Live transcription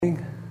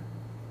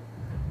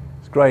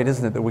great,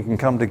 isn't it, that we can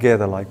come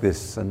together like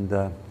this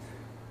and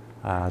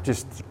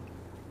just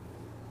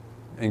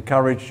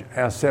encourage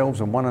ourselves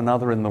and one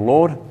another in the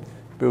Lord,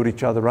 build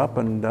each other up.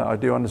 And I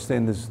do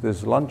understand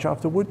there's lunch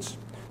afterwards,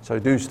 so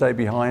do stay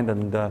behind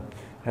and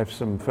have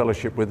some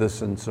fellowship with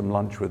us and some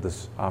lunch with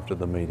us after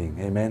the meeting.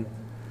 Amen.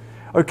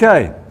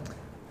 Okay.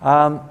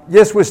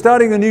 Yes, we're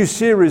starting a new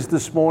series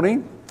this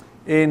morning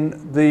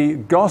in the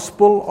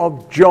Gospel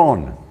of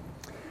John.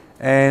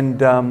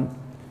 And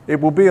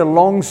it will be a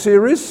long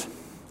series.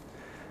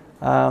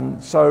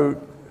 So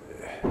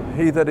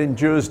he that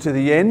endures to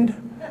the end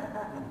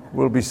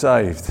will be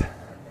saved.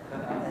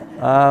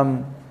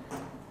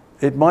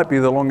 It might be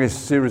the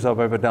longest series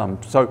I've ever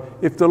done. So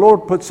if the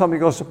Lord puts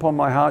something else upon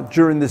my heart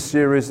during this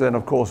series, then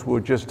of course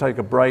we'll just take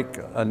a break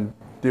and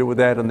deal with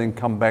that and then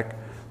come back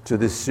to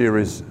this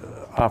series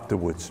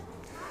afterwards.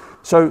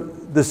 So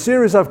the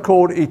series I've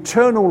called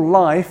Eternal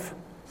Life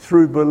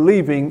Through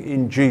Believing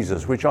in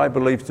Jesus, which I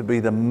believe to be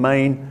the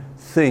main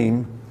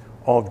theme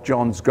of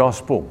John's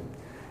Gospel.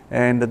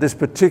 And this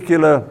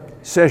particular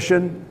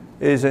session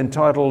is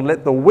entitled,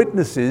 Let the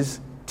Witnesses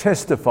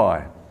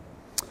Testify.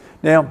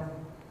 Now,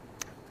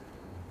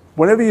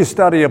 whenever you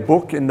study a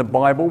book in the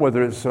Bible,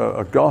 whether it's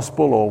a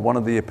gospel or one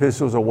of the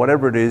epistles or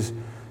whatever it is,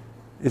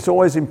 it's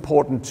always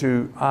important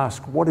to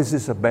ask, what is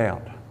this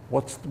about?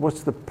 What's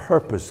the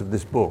purpose of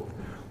this book?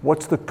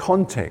 What's the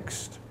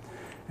context?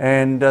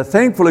 And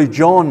thankfully,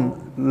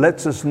 John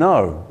lets us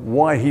know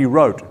why he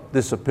wrote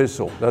this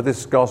epistle,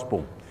 this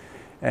gospel.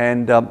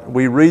 And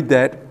we read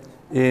that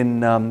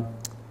in,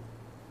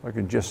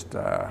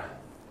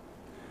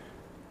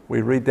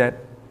 we read that,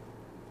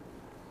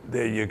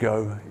 there you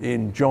go,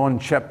 in John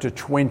chapter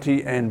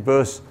 20 and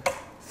verse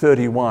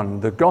 31.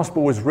 The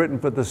gospel was written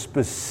for the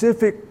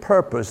specific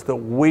purpose that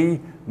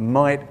we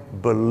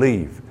might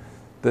believe,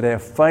 that our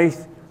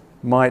faith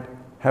might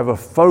have a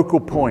focal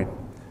point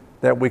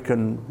that we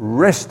can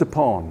rest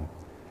upon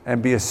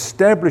and be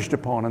established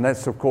upon, and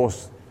that's of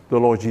course the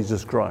Lord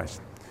Jesus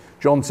Christ.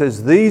 John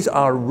says, these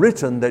are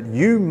written that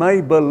you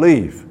may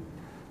believe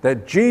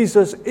that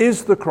Jesus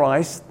is the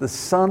Christ, the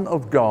Son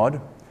of God,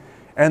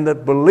 and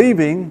that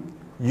believing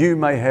you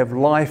may have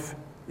life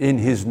in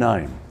his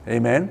name.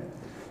 Amen.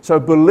 So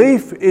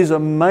belief is a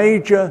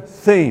major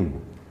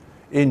theme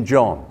in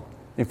John.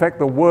 In fact,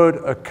 the word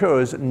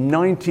occurs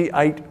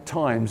 98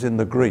 times in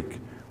the Greek,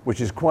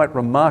 which is quite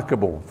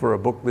remarkable for a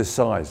book this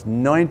size.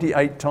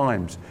 98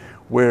 times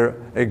we're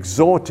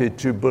exhorted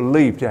to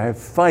believe, to have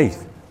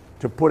faith,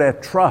 to put our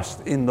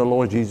trust in the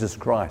Lord Jesus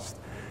Christ.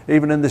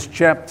 Even in this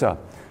chapter,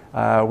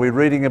 we're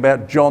reading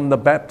about John the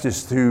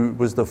Baptist, who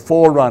was the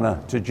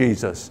forerunner to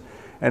Jesus.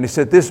 And he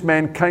said, this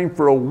man came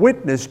for a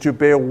witness, to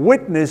bear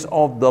witness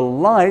of the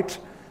light,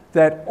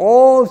 that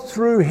all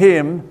through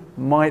him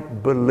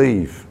might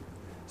believe.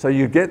 So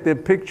you get the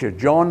picture.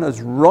 John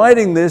is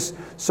writing this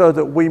so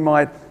that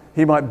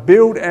he might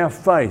build our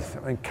faith,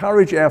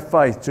 encourage our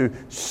faith to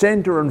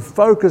center and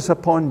focus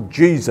upon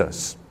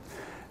Jesus.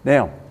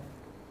 Now,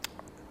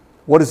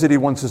 what is it he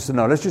wants us to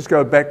know? Let's just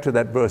go back to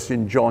that verse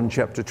in John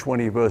chapter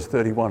 20, verse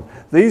 31.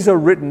 These are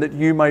written that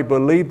you may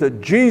believe that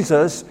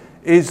Jesus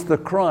is the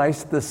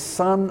Christ, the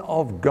Son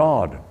of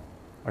God.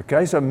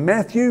 Okay, so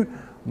Matthew,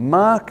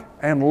 Mark,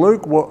 and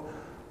Luke were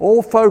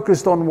all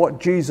focused on what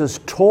Jesus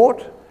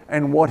taught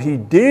and what he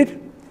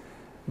did,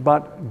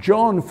 but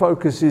John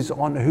focuses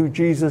on who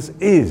Jesus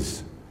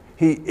is.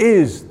 He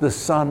is the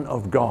Son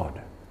of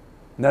God.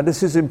 Now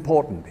this is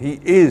important. He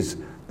is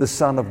the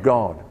Son of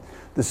God.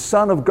 The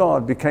Son of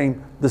God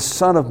became the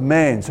Son of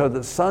Man, so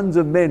that sons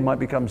of men might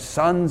become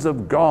sons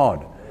of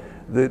God.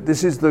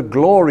 This is the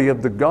glory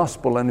of the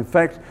gospel, and in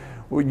fact,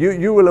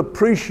 you will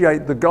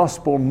appreciate the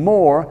gospel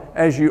more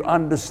as you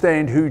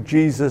understand who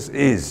Jesus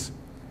is.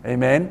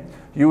 Amen?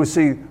 You will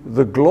see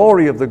the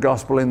glory of the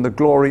gospel in the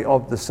glory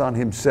of the Son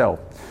himself.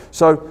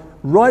 So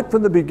right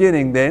from the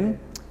beginning then,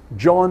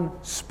 John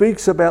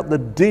speaks about the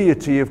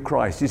deity of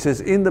Christ. He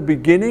says, in the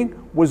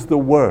beginning was the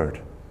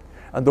Word,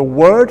 and the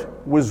Word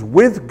was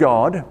with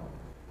God,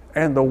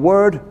 and the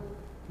Word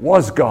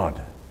was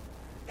God.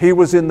 He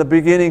was in the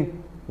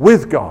beginning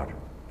with God.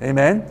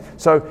 Amen?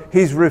 So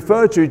he's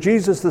referred to,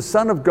 Jesus the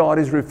Son of God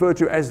is referred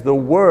to as the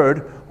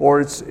Word,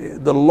 or it's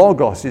the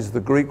Logos is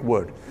the Greek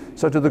word.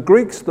 So to the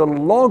Greeks, the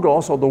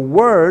Logos, or the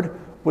Word,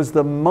 was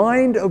the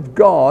mind of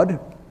God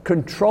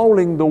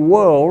controlling the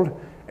world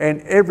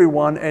and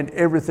everyone and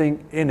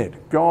everything in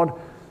it. God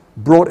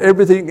brought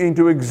everything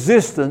into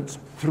existence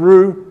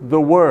through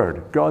the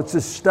Word. God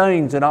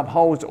sustains and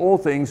upholds all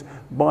things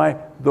by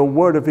the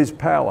word of his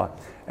power.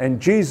 And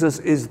Jesus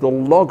is the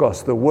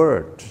Logos, the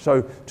Word.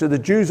 So to the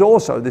Jews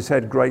also, this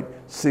had great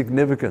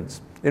significance.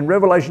 In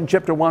Revelation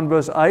chapter 1,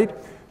 verse 8,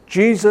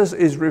 Jesus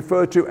is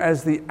referred to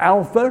as the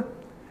Alpha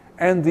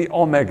and the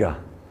Omega.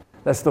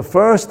 That's the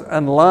first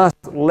and last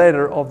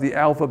letter of the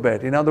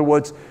alphabet. In other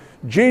words,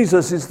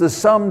 Jesus is the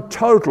sum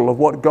total of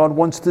what God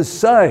wants to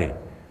say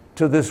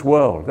to this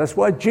world. That's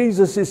why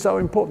Jesus is so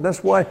important.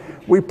 That's why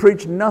we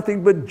preach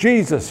nothing but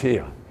Jesus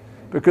here,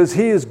 because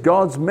he is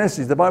God's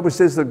message. The Bible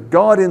says that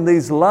God in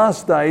these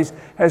last days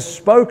has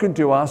spoken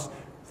to us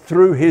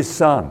through his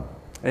Son.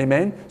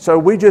 Amen? So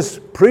we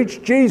just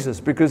preach Jesus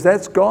because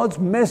that's God's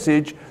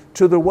message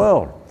to the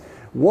world.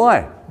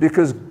 Why?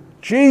 Because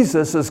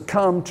Jesus has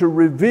come to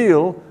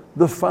reveal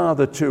the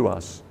Father to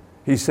us.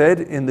 He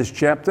said in this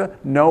chapter,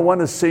 no one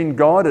has seen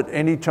God at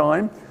any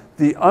time.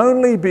 The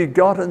only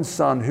begotten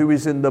Son who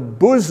is in the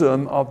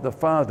bosom of the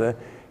Father,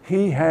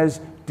 he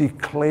has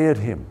declared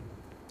him.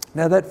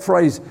 Now that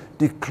phrase,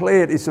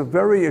 declared, is a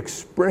very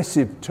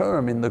expressive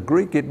term in the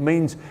Greek. It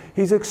means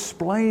he's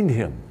explained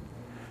him.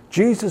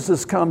 Jesus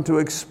has come to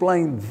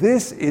explain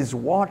this is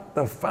what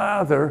the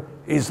Father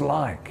is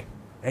like.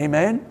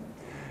 Amen?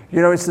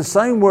 You know, it's the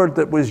same word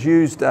that was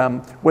used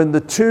when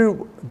the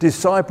two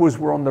disciples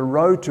were on the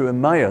road to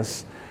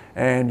Emmaus.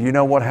 And you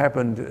know what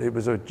happened? It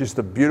was just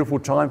a beautiful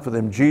time for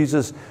them.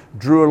 Jesus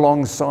drew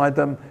alongside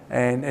them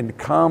and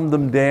calmed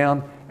them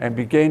down and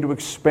began to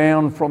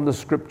expound from the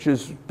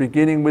scriptures,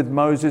 beginning with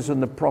Moses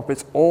and the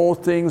prophets, all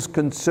things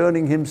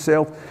concerning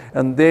himself.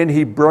 And then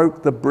he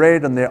broke the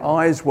bread and their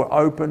eyes were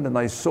opened and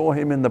they saw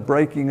him in the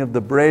breaking of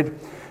the bread.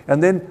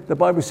 And then the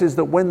Bible says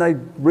that when they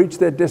reached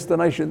their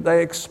destination,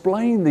 they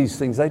explained these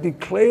things. They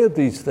declared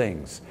these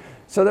things.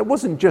 So that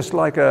wasn't just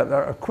like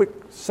a quick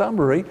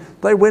summary.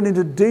 They went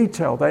into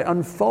detail. They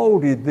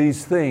unfolded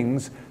these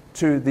things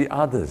to the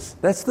others.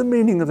 That's the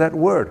meaning of that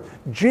word.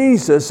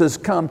 Jesus has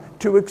come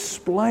to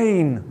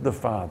explain the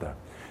Father,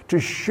 to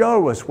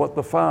show us what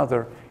the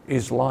Father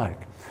is like.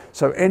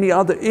 So any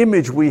other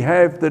image we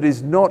have that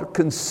is not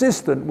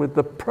consistent with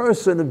the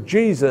person of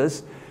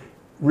Jesus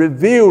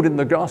revealed in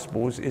the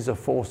Gospels is a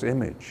false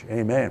image.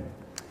 Amen.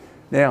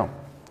 Now,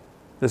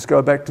 let's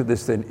go back to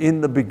this then.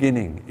 In the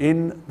beginning,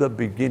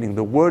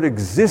 the Word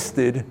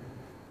existed,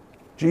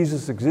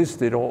 Jesus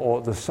existed,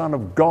 or the Son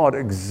of God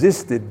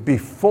existed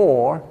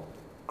before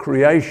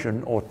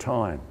creation or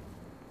time.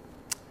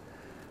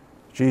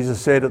 Jesus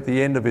said at the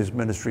end of his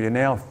ministry, and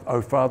now,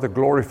 O Father,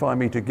 glorify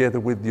me together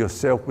with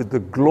yourself, with the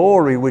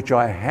glory which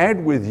I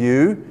had with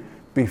you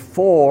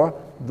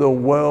before the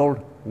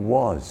world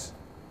was.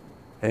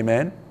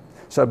 Amen?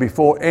 So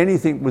before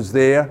anything was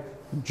there,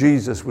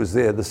 Jesus was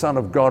there. The Son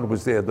of God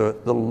was there.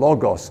 The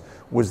Logos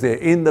was there.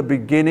 In the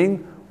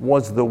beginning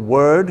was the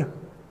Word,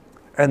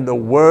 and the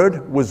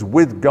Word was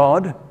with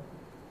God,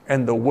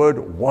 and the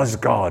Word was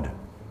God.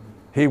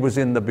 He was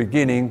in the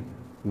beginning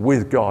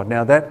with God.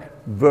 Now that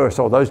verse,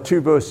 or those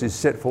two verses,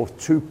 set forth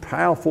two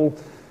powerful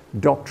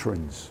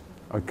doctrines,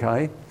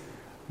 okay?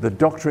 The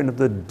doctrine of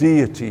the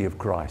deity of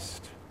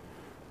Christ,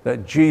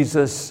 that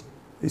Jesus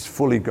is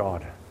fully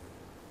God.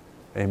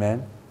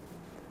 Amen?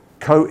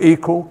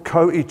 Co-equal,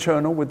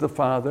 co-eternal with the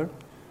Father,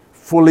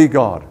 fully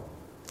God.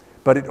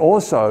 But it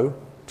also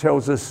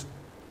tells us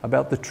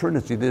about the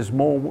Trinity. There's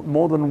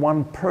more than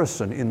one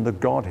person in the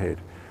Godhead.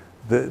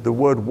 The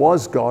Word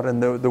was God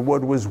and the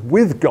Word was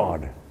with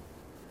God.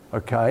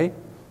 Okay?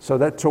 So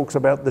that talks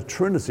about the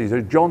Trinity. So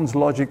John's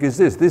logic is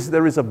this.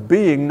 There is a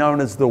being known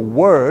as the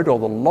Word or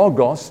the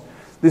Logos.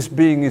 This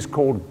being is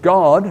called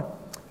God,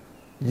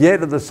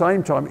 yet at the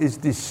same time is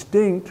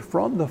distinct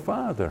from the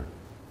Father.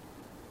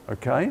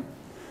 Okay?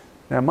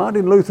 Now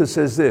Martin Luther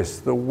says this,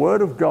 the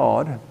Word of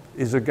God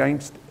is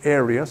against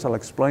Arius, I'll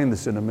explain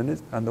this in a minute,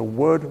 and the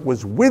Word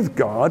was with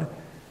God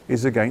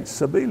is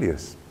against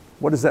Sabellius.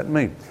 What does that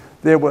mean?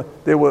 There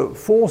were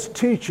false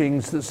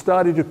teachings that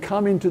started to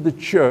come into the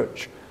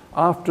church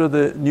after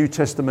the New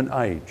Testament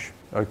age,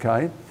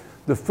 okay?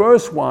 The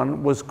first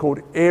one was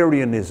called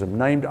Arianism,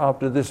 named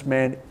after this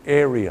man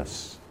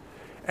Arius.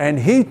 And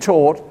he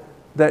taught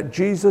that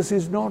Jesus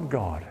is not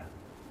God.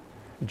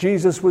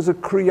 Jesus was a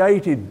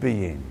created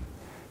being.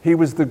 He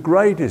was the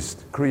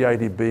greatest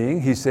created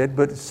being, he said,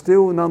 but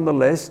still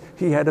nonetheless,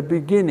 he had a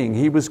beginning.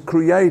 He was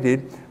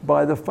created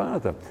by the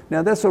Father.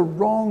 Now that's a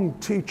wrong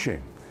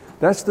teaching.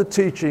 That's the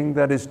teaching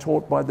that is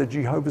taught by the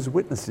Jehovah's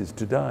Witnesses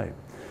today.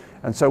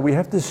 And so we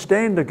have to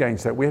stand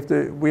against that. We have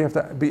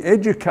to be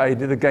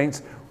educated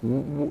against,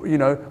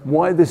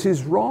 why this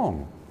is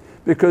wrong.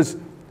 Because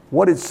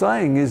what it's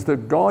saying is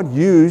that God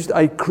used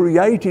a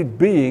created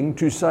being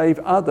to save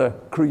other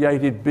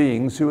created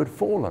beings who had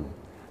fallen.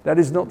 That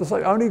is not the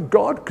same. Only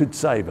God could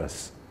save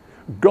us.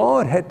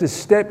 God had to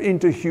step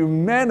into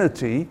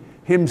humanity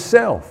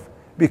himself,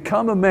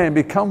 become a man,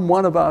 become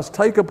one of us,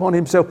 take upon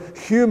himself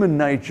human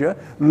nature,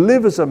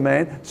 live as a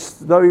man,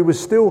 though he was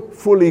still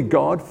fully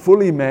God,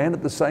 fully man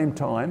at the same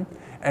time,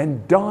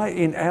 and die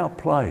in our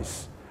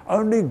place.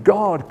 Only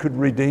God could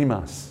redeem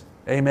us.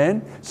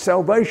 Amen?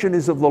 Salvation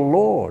is of the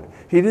Lord.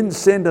 He didn't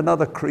send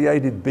another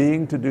created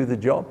being to do the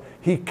job.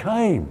 He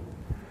came.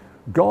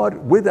 God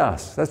with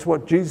us. That's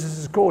what Jesus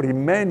is called.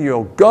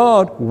 Emmanuel,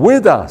 God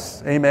with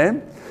us.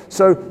 Amen?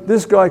 So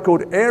this guy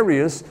called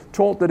Arius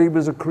taught that he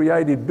was a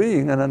created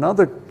being, and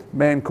another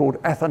man called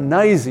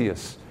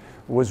Athanasius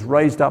was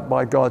raised up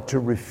by God to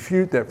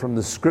refute that from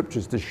the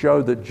scriptures, to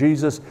show that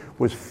Jesus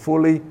was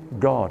fully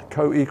God,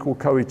 co-equal,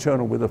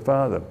 co-eternal with the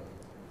Father.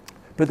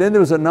 But then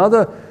there was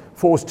another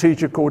false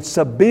teacher called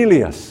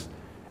Sabellius,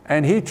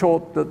 and he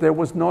taught that there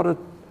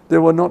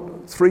were not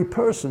three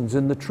persons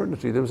in the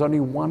Trinity. There was only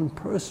one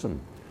person.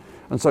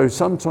 And so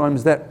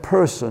sometimes that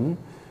person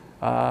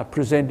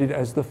presented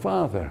as the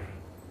Father.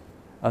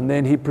 And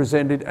then he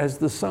presented as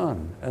the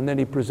Son. And then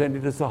he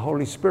presented as the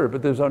Holy Spirit.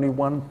 But there's only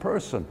one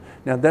person.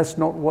 Now that's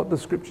not what the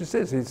scripture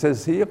says. It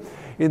says here,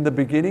 in the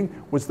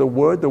beginning was the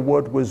Word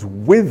was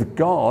with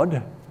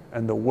God,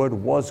 and the Word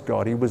was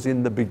God. He was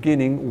in the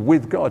beginning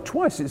with God.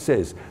 Twice it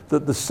says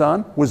that the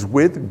Son was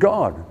with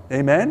God.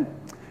 Amen?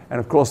 And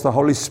of course the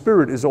Holy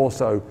Spirit is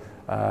also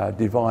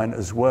divine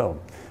as well.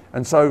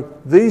 And so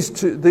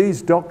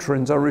these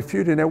doctrines are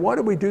refuted. Now, why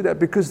do we do that?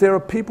 Because there are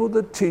people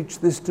that teach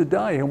this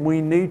today, and we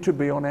need to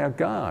be on our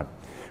guard.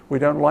 We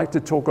don't like to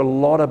talk a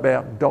lot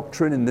about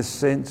doctrine in this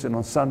sense and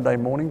on Sunday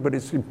morning, but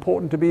it's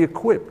important to be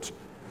equipped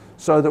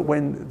so that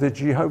when the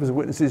Jehovah's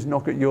Witnesses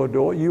knock at your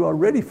door, you are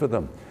ready for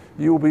them.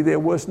 You will be their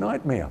worst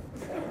nightmare.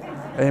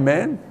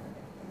 Amen?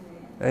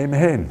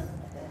 Amen.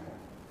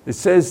 It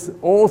says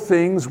all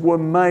things were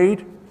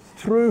made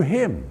through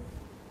him.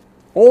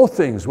 All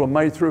things were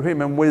made through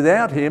him, and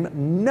without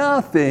him,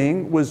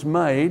 nothing was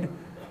made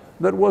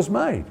that was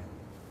made.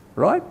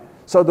 Right?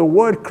 So the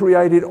Word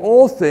created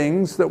all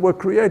things that were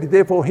created.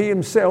 Therefore, he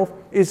himself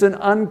is an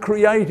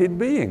uncreated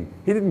being.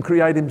 He didn't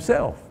create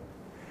himself.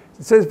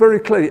 It says very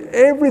clearly,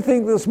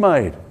 everything that's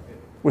made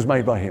was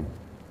made by him.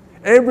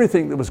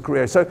 Everything that was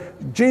created. So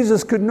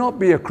Jesus could not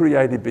be a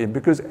created being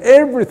because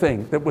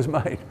everything that was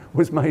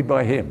made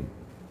by him.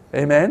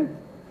 Amen?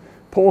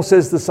 Paul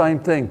says the same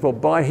thing, for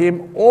by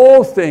him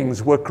all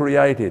things were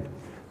created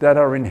that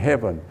are in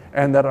heaven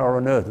and that are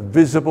on earth,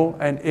 visible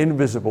and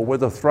invisible,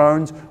 whether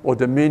thrones or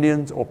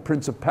dominions or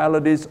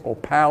principalities or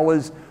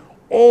powers,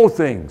 all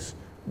things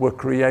were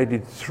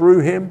created through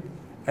him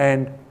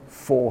and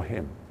for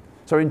him.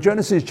 So in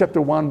Genesis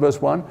chapter 1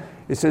 verse 1,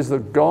 it says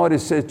that God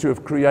is said to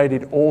have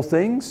created all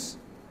things,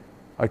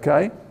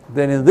 okay?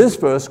 Then in this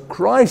verse,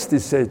 Christ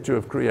is said to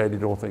have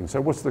created all things.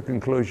 So what's the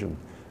conclusion?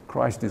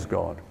 Christ is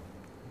God.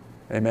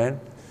 Amen.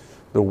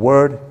 The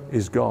Word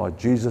is God.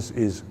 Jesus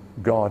is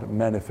God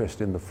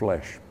manifest in the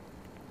flesh.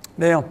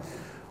 Now,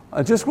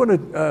 I just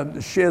want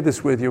to share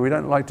this with you. We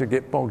don't like to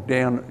get bogged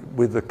down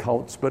with the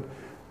cults, but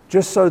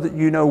just so that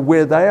you know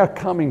where they are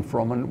coming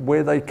from and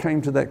where they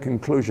came to that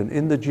conclusion.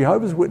 In the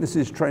Jehovah's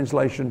Witnesses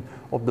translation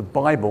of the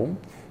Bible,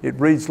 it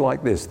reads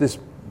like this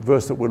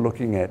verse that we're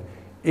looking at.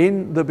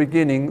 In the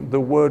beginning, the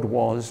Word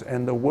was,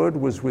 and the Word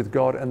was with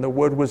God, and the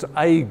Word was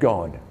a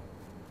God.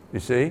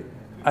 You see?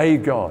 A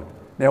God.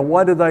 Now,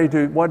 why do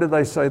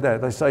they say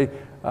that? They say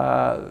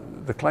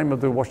the claim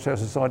of the Watchtower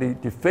Society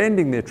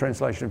defending their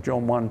translation of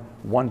John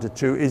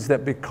 1:1-2 is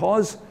that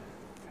because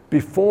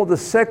before the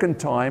second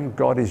time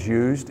God is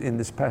used in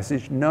this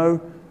passage,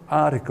 no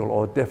article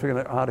or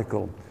definite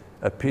article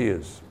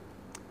appears.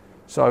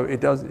 So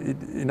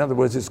in other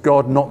words, it's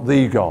God, not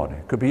the God.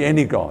 It could be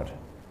any God.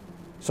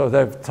 So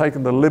they've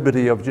taken the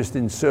liberty of just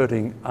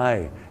inserting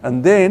a.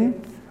 And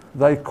then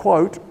they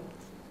quote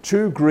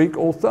two Greek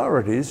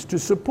authorities to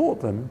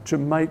support them, to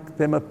make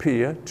them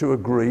appear to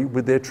agree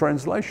with their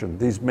translation.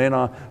 These men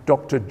are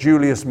Dr.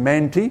 Julius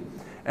Manti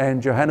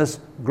and Johannes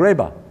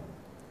Greber.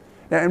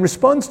 Now, in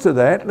response to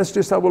that, let's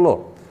just have a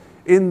look.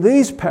 In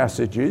these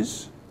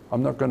passages,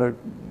 I'm not going to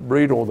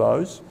read all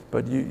those,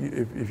 but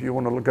if you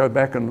want to go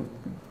back and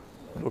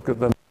look at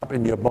them up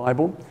in your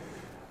Bible,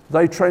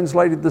 they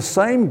translated the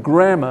same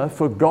grammar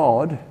for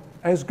God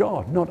as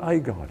God, not a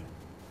God.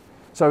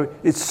 So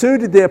it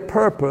suited their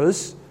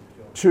purpose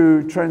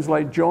to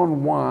translate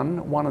John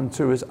 1 and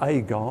 2 as a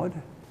God,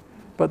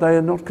 but they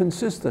are not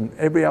consistent.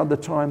 Every other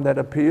time that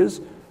appears,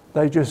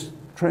 they just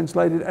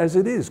translate it as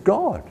it is,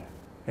 God.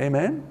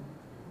 Amen?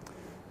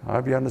 I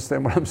hope you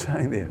understand what I'm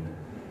saying there.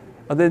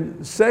 And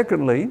then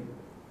secondly,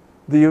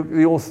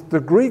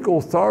 the Greek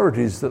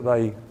authorities that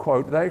they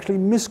quote, they actually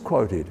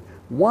misquoted.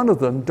 One of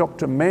them,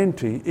 Dr.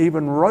 Manti,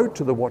 even wrote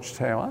to the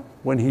Watchtower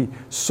when he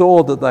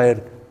saw that they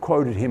had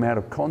quoted him out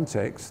of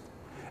context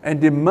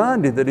and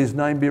demanded that his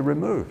name be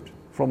removed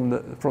from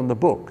the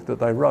book that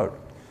they wrote.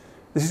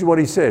 This is what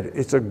he said: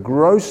 it's a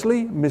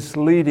grossly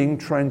misleading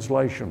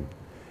translation.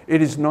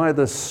 It is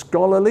neither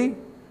scholarly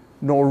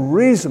nor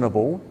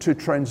reasonable to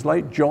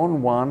translate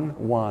John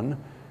 1:1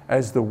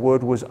 as the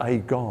Word was a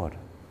God.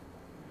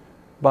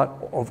 But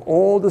of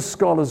all the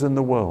scholars in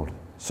the world,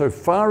 so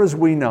far as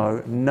we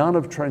know, none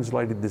have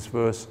translated this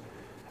verse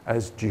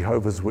as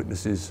Jehovah's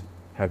Witnesses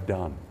have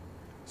done.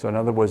 So in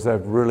other words,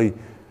 they've really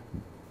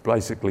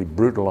basically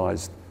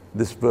brutalized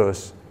this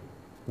verse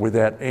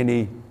without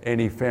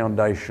any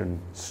foundation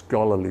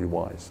scholarly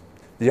wise.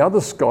 The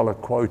other scholar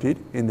quoted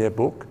in their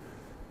book,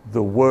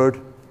 the Word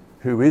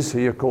who is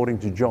he according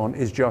to John,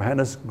 is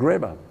Johannes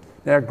Greber.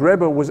 Now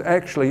Greber was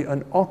actually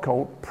an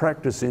occult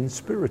practicing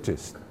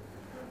spiritist,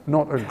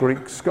 not a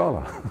Greek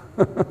scholar.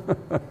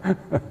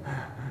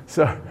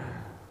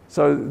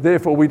 So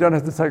therefore we don't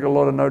have to take a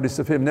lot of notice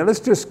of him. Now let's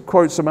just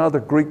quote some other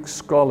Greek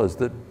scholars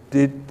that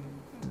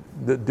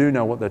do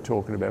know what they're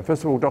talking about.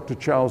 First of all, Dr.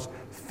 Charles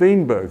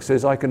Feinberg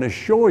says, I can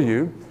assure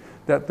you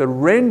that the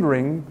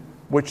rendering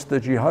which the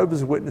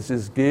Jehovah's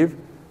Witnesses give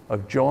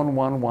of John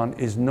 1:1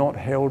 is not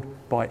held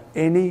by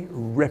any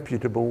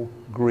reputable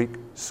Greek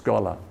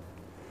scholar.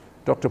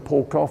 Dr.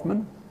 Paul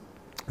Kaufman,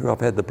 who I've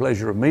had the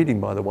pleasure of meeting,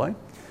 by the way,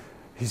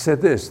 he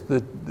said this: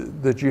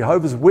 the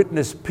Jehovah's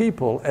Witness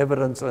people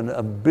evidence an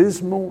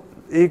abysmal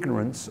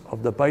ignorance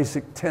of the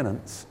basic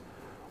tenets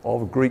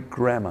of Greek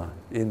grammar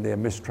in their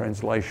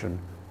mistranslation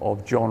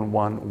of John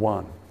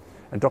 1:1.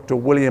 And Dr.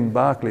 William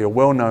Barclay, a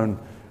well-known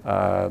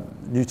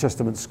New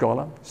Testament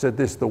scholar, said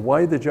this: the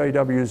way the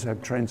JWs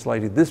have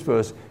translated this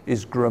verse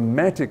is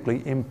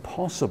grammatically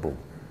impossible.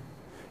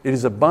 It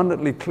is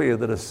abundantly clear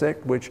that a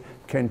sect which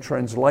can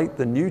translate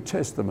the New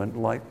Testament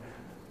like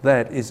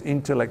that is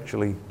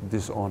intellectually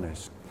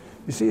dishonest.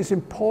 You see, it's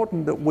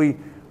important that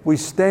we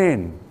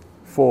stand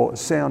for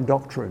sound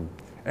doctrine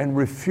and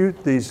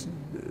refute these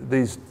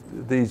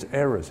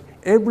errors.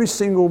 Every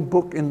single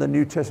book in the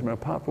New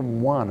Testament, apart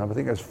from one, I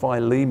think it's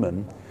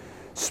Philemon,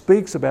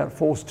 speaks about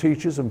false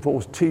teachers and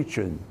false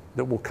teaching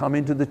that will come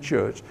into the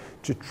church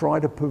to try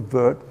to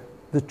pervert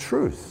the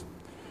truth.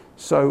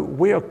 So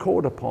we are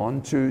called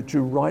upon to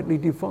rightly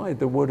divide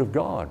the Word of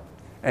God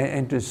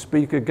and to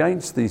speak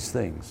against these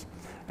things.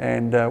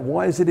 And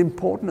why is it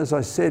important? As I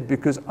said,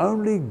 because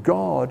only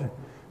God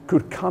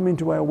could come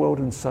into our world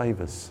and save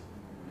us.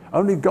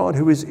 Only God,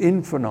 who is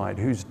infinite,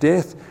 whose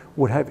death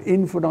would have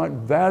infinite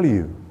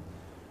value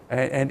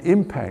and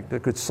impact,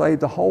 that could save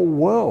the whole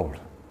world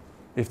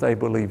if they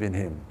believe in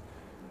Him.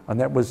 And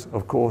that was,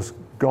 of course,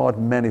 God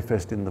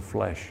manifest in the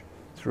flesh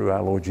through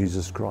our Lord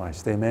Jesus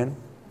Christ. Amen?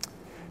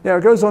 Now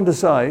it goes on to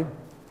say,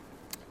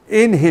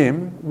 in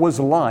Him was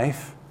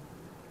life,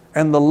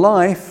 and the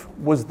life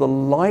was the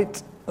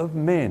light of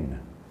men.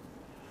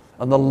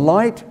 And the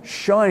light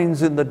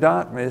shines in the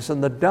darkness,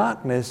 and the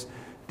darkness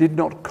did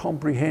not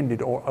comprehend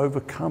it or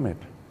overcome it,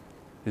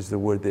 is the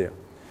word there.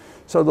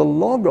 So the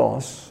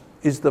Logos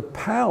is the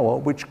power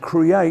which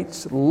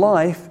creates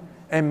life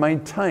and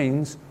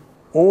maintains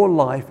all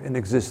life in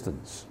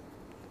existence.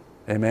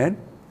 Amen?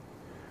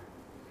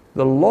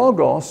 The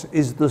Logos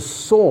is the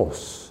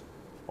source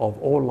of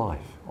all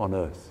life on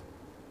earth.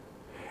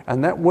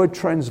 And that word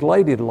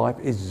translated life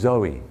is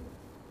Zoe.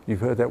 You've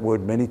heard that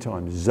word many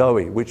times,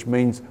 Zoe, which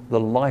means the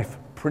life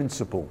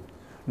principle.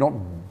 Not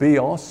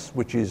bios,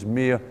 which is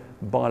mere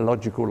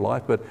biological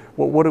life, but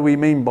what do we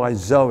mean by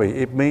Zoe?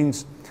 It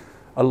means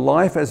a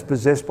life as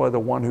possessed by the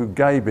one who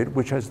gave it,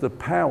 which has the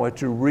power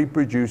to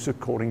reproduce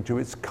according to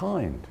its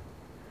kind.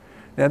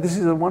 Now this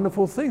is a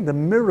wonderful thing, the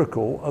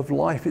miracle of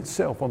life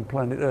itself on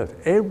planet Earth.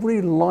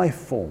 Every life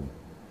form,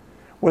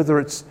 whether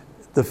it's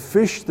the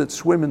fish that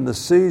swim in the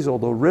seas or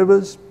the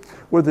rivers,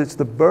 whether it's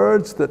the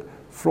birds that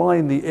fly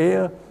in the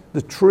air,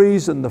 the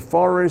trees in the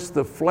forest,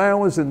 the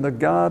flowers in the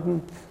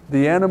garden,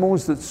 the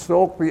animals that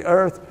stalk the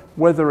earth,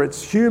 whether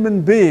it's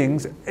human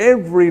beings,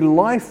 every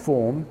life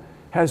form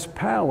has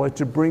power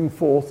to bring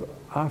forth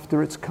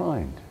after its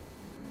kind.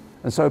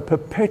 And so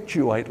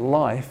perpetuate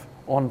life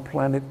on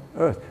planet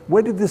Earth.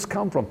 Where did this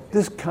come from?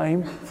 This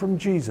came from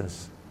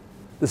Jesus,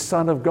 the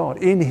Son of God.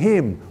 In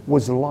Him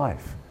was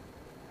life.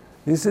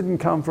 This didn't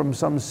come from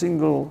some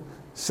single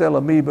cell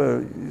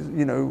amoeba,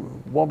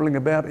 wobbling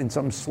about in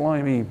some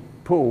slimy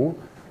pool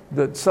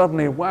that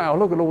suddenly, wow,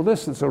 look at all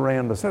this that's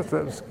around us.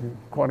 That's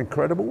quite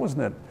incredible,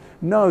 wasn't it?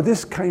 No,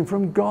 this came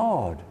from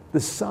God, the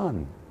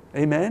Son.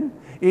 Amen?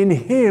 In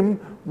Him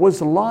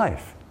was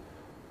life.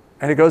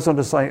 And it goes on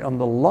to say, and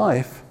the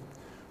life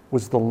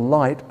was the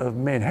light of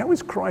men. How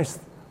is Christ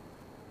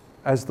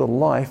as the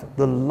life,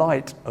 the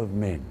light of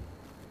men?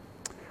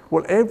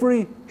 Well,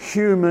 every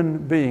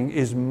human being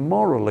is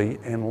morally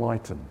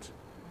enlightened.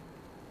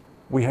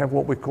 We have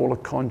what we call a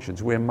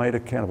conscience. We're made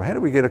accountable. How do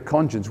we get a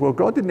conscience? Well,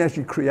 God didn't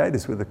actually create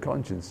us with a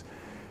conscience.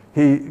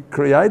 He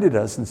created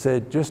us and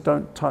said, just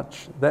don't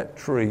touch that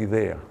tree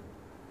there,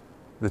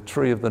 the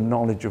tree of the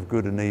knowledge of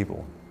good and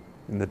evil.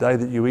 In the day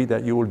that you eat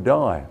that, you will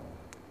die.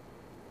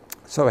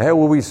 So how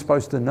are we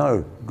supposed to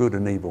know good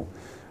and evil?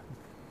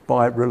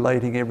 By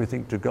relating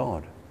everything to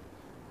God.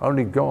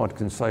 Only God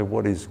can say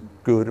what is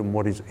good and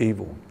what is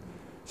evil.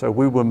 So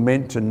we were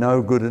meant to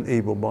know good and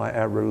evil by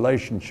our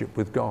relationship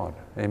with God.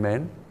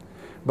 Amen?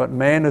 But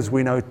man, as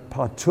we know,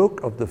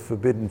 partook of the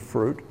forbidden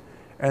fruit.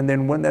 And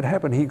then when that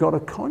happened, he got a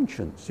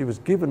conscience. He was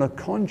given a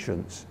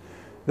conscience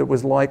that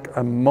was like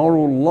a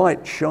moral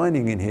light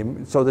shining in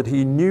him so that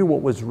he knew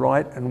what was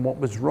right and what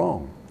was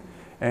wrong.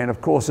 And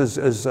of course,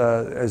 as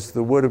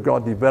the Word of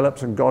God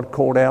develops and God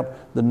called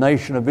out the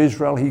nation of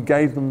Israel, He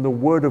gave them the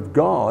Word of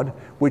God,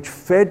 which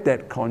fed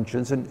that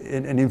conscience and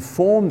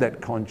informed that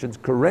conscience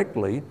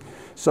correctly,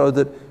 so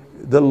that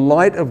the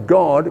light of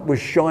God was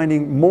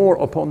shining more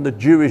upon the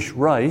Jewish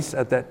race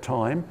at that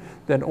time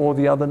than all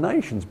the other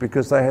nations,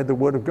 because they had the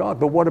Word of God.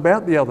 But what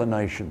about the other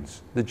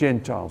nations, the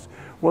Gentiles?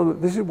 Well,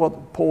 this is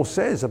what Paul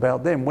says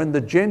about them. When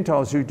the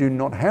Gentiles who do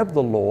not have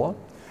the law,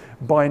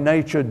 by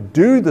nature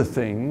do the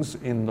things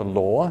in the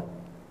law,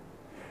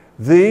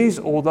 these,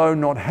 although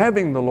not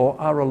having the law,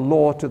 are a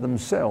law to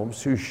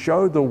themselves, who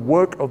show the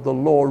work of the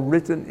law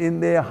written in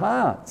their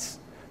hearts,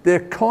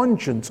 their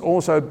conscience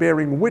also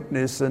bearing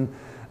witness, and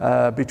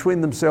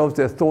between themselves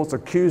their thoughts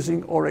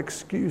accusing or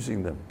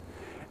excusing them.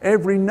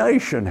 Every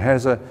nation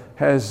has a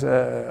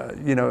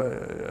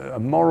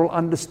moral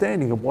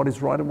understanding of what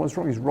is right and what's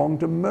wrong. It's wrong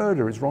to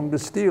murder, it's wrong to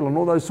steal, and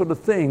all those sort of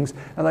things.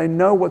 And they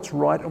know what's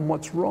right and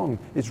what's wrong.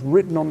 It's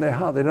written on their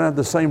heart. They don't have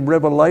the same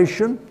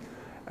revelation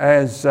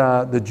as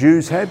the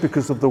Jews had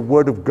because of the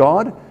Word of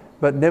God,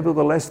 but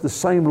nevertheless the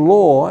same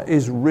law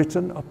is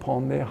written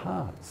upon their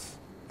hearts.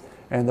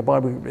 And the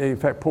Bible, in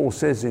fact, Paul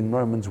says in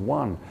Romans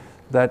 1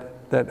 that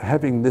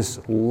having this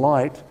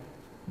light,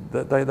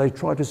 that they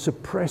try to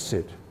suppress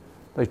it.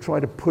 They try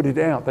to put it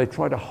out. They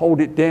try to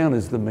hold it down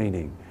is the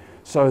meaning,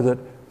 so that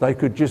they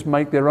could just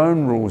make their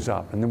own rules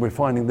up. And then we're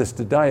finding this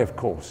today, of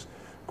course,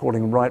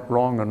 calling right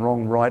wrong and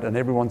wrong right, and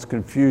everyone's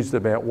confused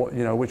about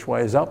which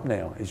way is up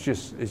now. It's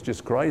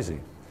just crazy.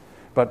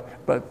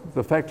 But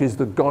the fact is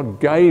that God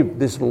gave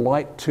this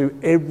light to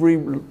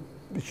every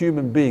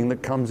human being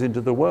that comes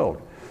into the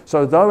world.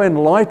 So though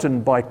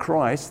enlightened by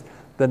Christ,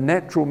 the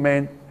natural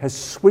man has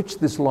switched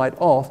this light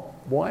off.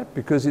 Why?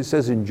 Because it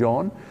says in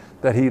John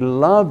that he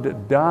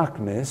loved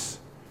darkness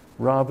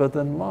rather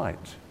than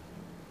light.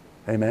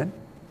 Amen?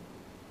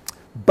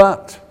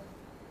 But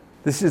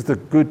this is the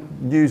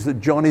good news that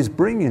John is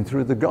bringing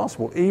through the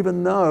gospel.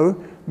 Even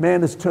though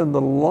man has turned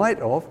the light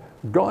off,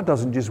 God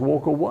doesn't just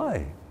walk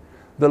away.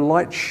 The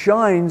light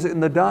shines in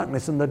the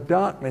darkness, and the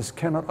darkness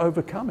cannot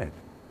overcome it.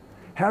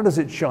 How does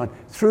it shine?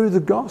 Through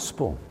the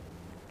gospel.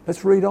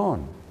 Let's read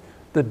on.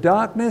 The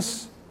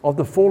darkness of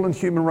the fallen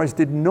human race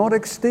did not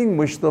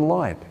extinguish the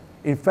light.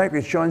 In fact,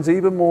 it shines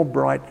even more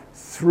bright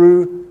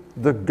through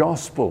the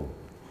gospel.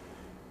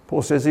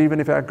 Paul says,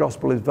 even if our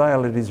gospel is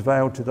veiled, it is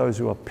veiled to those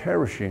who are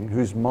perishing,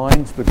 whose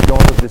minds the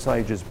God of this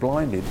age is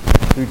blinded,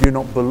 who do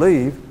not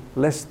believe,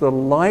 lest the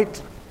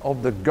light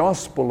of the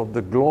gospel of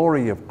the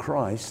glory of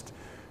Christ,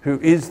 who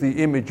is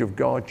the image of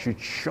God, should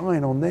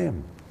shine on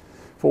them.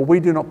 For we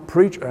do not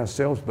preach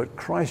ourselves, but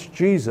Christ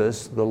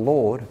Jesus the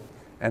Lord,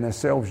 and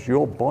ourselves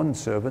your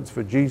bondservants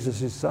for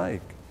Jesus'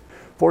 sake.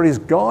 For it is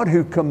God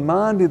who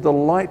commanded the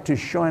light to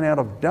shine out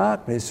of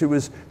darkness, who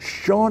has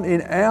shone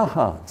in our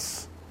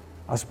hearts,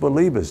 us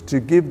believers, to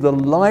give the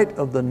light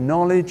of the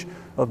knowledge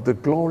of the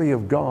glory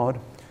of God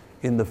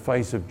in the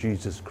face of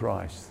Jesus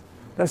Christ.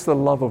 That's the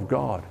love of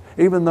God.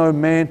 Even though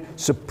man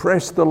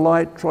suppressed the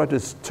light, tried to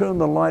turn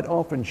the light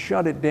off and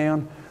shut it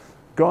down,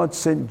 God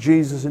sent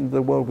Jesus into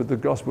the world with the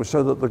gospel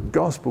so that the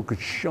gospel could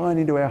shine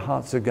into our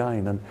hearts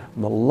again and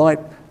the light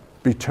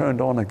be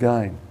turned on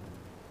again.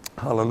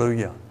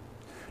 Hallelujah.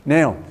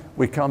 Now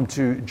we come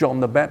to John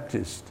the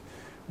Baptist,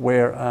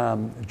 where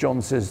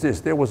John says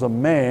this: there was a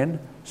man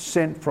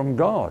sent from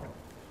God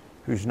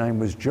whose name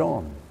was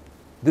John.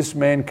 This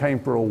man came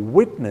for a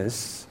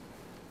witness,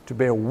 to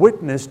bear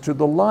witness to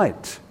the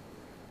light,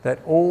 that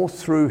all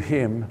through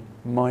him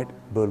might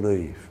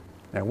believe.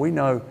 Now we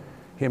know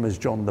him as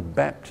John the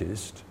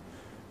Baptist,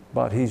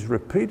 but he's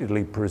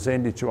repeatedly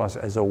presented to us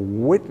as a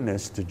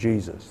witness to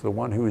Jesus, the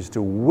one who is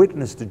to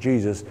witness to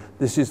Jesus.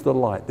 This is the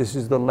light, this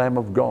is the Lamb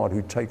of God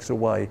who takes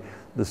away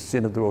the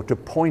sin of the world, to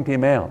point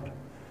him out,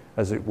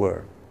 as it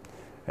were.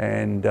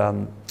 And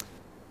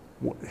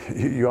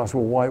you ask,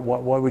 well,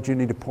 why would you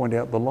need to point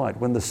out the light?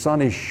 When the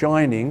sun is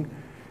shining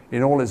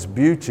in all its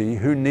beauty,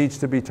 who needs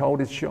to be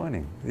told it's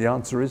shining? The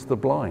answer is the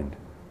blind.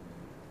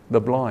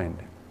 The blind.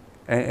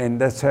 And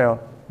that's how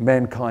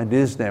mankind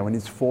is now in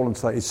its fallen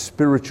state, is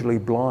spiritually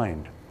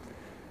blind.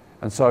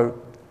 And so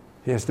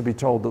he has to be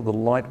told that the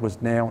light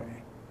was now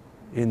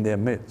in their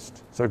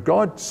midst. So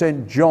God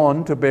sent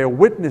John to bear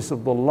witness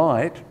of the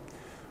light.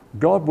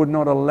 God would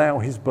not allow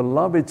his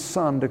beloved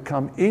Son to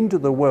come into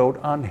the world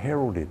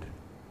unheralded.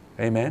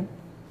 Amen?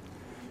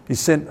 He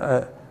sent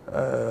a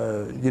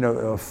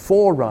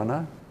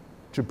forerunner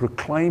to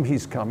proclaim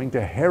his coming,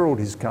 to herald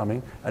his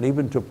coming, and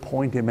even to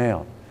point him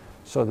out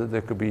so that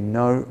there could be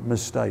no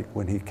mistake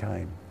when he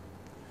came.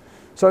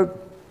 So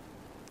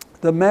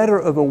the matter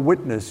of a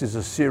witness is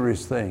a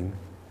serious thing,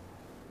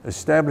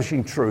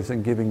 establishing truth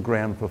and giving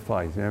ground for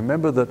faith. Now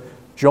remember that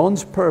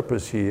John's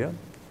purpose here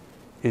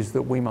is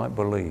that we might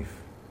believe,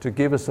 to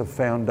give us a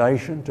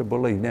foundation to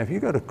believe. Now if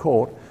you go to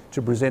court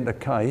to present a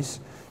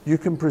case, you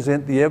can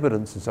present the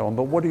evidence and so on,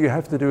 but what do you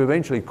have to do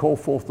eventually? Call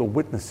forth the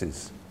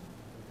witnesses.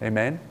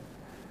 Amen?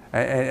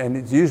 And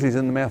it's usually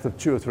in the mouth of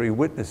 2 or 3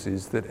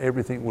 witnesses that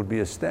everything would be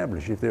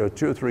established. If there are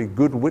 2 or 3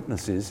 good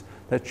witnesses,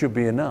 that should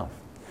be enough.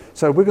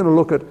 So we're going to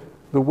look at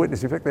the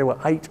witness. In fact, there were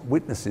 8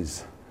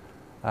 witnesses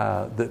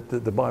that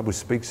the Bible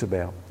speaks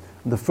about.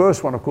 And the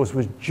first one, of course,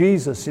 was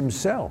Jesus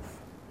himself.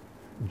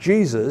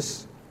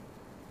 Jesus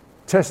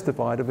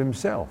testified of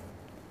himself.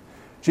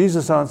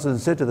 Jesus answered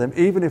and said to them,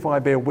 even if I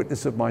bear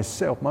witness of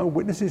myself, my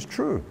witness is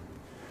true.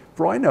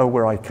 For I know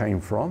where I came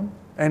from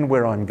and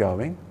where I'm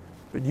going,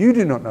 but you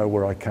do not know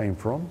where I came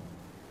from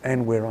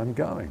and where I'm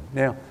going.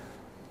 Now,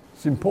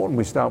 it's important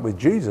we start with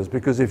Jesus,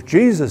 because if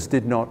Jesus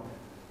did not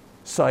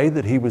say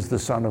that he was the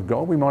Son of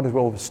God, we might as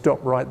well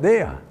stop right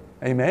there.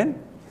 Amen?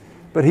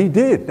 But he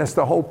did. That's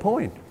the whole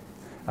point.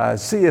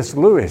 C.S.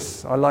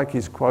 Lewis, I like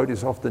his quote,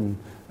 is often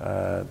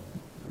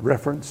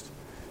referenced.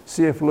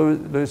 C.F.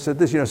 Lewis said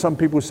this, some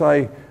people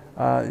say,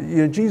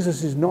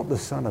 Jesus is not the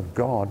Son of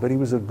God, but he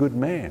was a good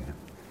man.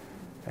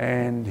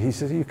 And he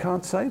says, you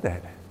can't say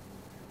that.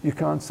 You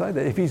can't say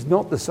that. If he's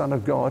not the Son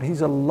of God,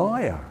 he's a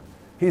liar.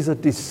 He's a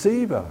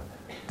deceiver.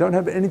 Don't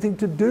have anything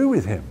to do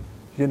with him.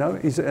 You know,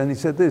 and he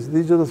said this,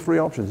 these are the three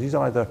options. He's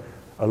either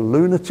a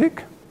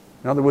lunatic,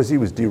 in other words, he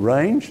was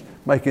deranged,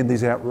 making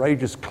these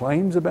outrageous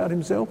claims about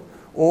himself,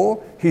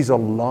 or he's a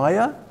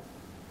liar,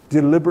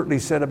 deliberately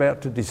set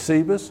about to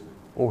deceive us,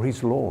 or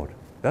he's Lord.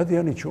 They're the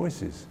only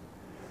choices.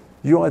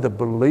 You either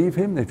believe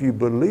him. If you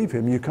believe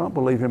him, you can't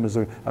believe him as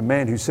a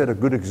man who set a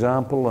good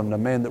example and a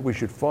man that we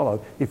should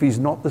follow if he's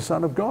not the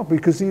Son of God,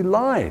 because he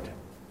lied.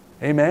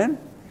 Amen?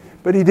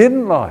 But he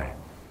didn't lie.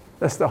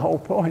 That's the whole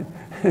point.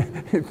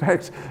 In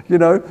fact, you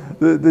know,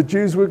 the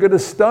Jews were going to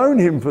stone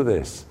him for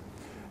this.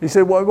 He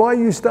said, why are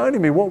you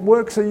stoning me? What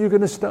works are you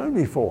going to stone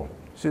me for?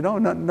 He said, no,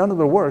 none of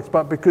the works,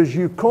 but because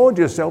you called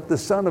yourself the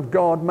Son of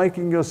God,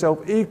 making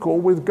yourself equal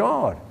with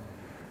God.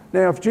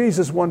 Now, if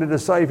Jesus wanted to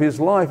save his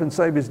life and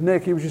save his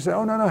neck, he would just say,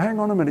 oh, no, hang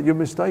on a minute, you're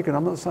mistaken.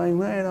 I'm not saying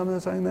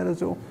that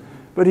at all.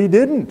 But he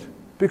didn't,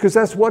 because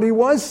that's what he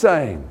was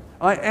saying.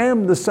 I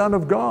am the Son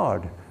of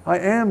God. I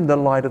am the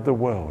light of the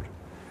world.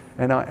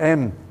 And I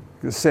am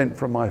sent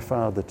from my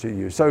Father to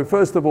you. So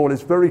first of all,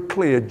 it's very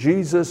clear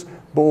Jesus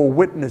bore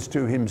witness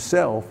to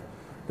himself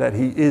that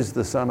he is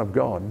the Son of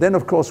God. Then,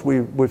 of course,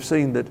 we've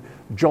seen that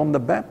John the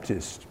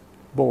Baptist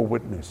bore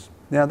witness.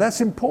 Now,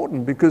 that's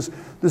important because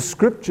the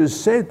scriptures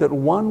said that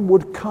one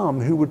would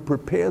come who would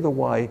prepare the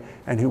way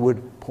and who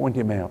would point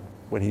him out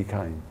when he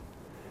came.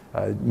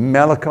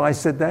 Malachi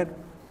said that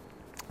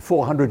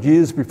 400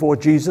 years before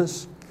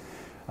Jesus.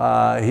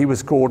 He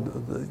was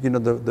called,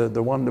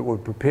 the one that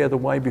would prepare the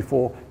way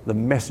before the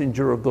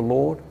messenger of the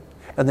Lord.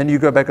 And then you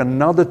go back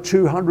another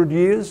 200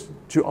 years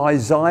to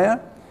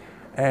Isaiah,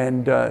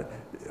 and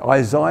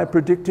Isaiah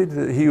predicted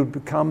that he would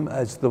become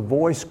as the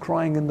voice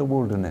crying in the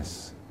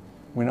wilderness.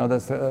 We know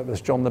that's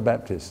John the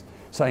Baptist,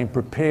 saying,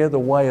 prepare the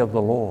way of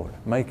the Lord,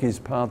 make his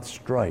path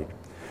straight.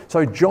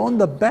 So John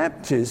the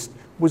Baptist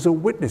was a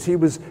witness. He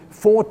was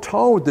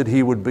foretold that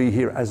he would be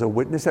here as a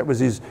witness. That was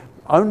his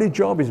only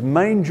job, his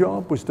main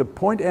job was to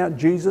point out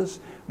Jesus.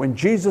 When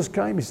Jesus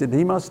came, he said,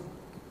 he must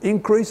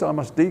increase, I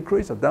must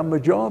decrease. I've done my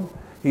job.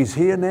 He's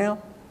here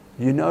now.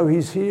 You know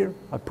he's here.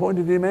 I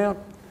pointed him out.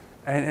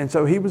 And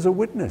so he was a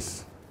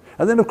witness.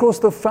 And then, of course,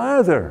 the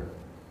Father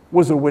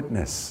was a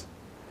witness.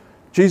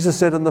 Jesus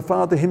said, and the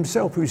Father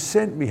himself who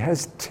sent me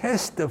has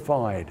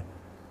testified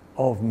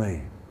of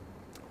me.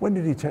 When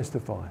did he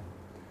testify?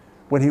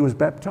 When he was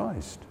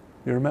baptized.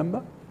 You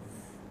remember?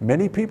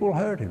 Many people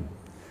heard him.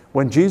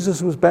 When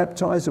Jesus was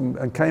baptized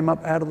and came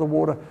up out of the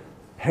water,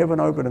 heaven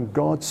opened and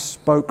God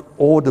spoke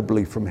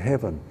audibly from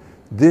heaven.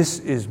 This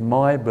is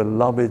my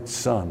beloved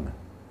Son,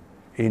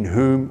 in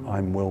whom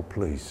I'm well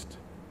pleased.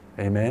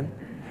 Amen.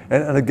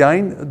 And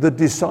again, the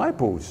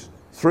disciples,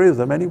 three of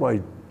them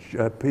anyway,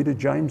 Peter,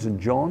 James, and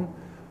John,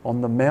 on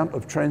the Mount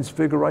of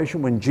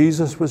Transfiguration, when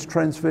Jesus was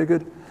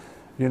transfigured,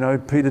 you know,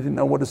 Peter didn't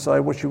know what to say.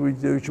 What should we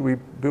do? Should we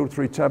build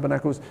 3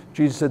 tabernacles?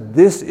 Jesus said,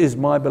 this is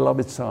my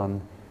beloved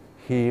Son.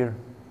 Hear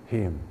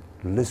him.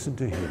 Listen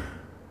to him.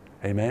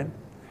 Amen.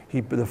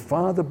 The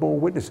Father bore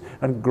witness,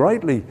 and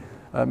greatly,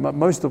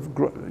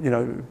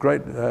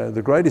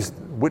 the greatest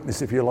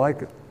witness, if you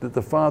like, that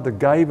the Father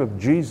gave of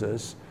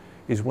Jesus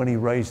is when he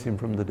raised him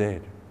from the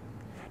dead.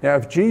 Now,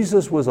 if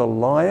Jesus was a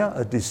liar,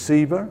 a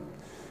deceiver,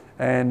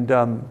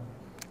 and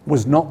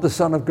was not the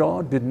Son of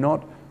God, did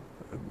not,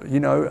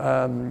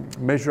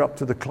 measure up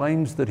to the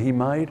claims that he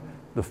made,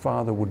 the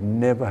Father would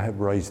never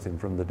have raised him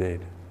from the dead.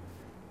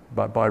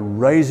 But by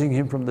raising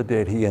him from the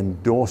dead, he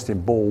endorsed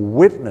him, bore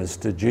witness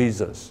to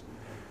Jesus.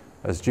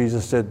 As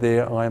Jesus said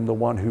there, I am the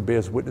one who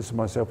bears witness of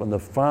myself, and the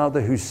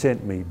Father who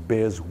sent me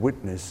bears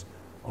witness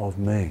of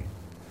me.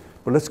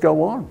 But let's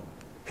go on.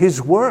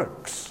 His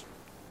works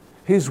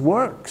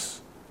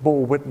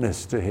bore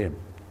witness to him.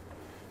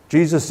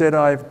 Jesus said,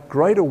 I have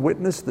greater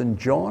witness than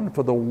John,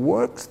 for the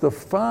works the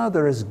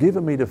Father has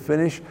given me to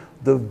finish,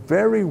 the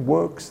very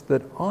works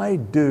that I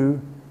do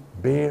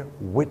bear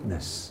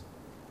witness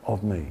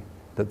of me,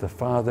 that the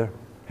Father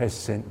has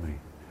sent me.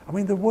 I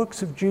mean, the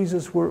works of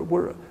Jesus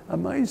were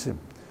amazing.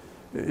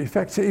 In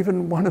fact,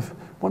 even one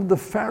of the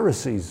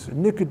Pharisees,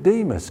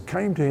 Nicodemus,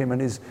 came to him,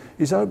 and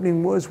his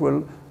opening words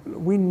were,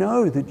 we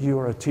know that you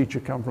are a teacher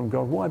come from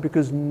God. Why?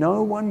 Because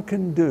no one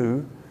can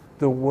do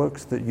the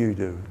works that you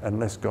do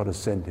unless God has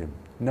sent him.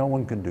 No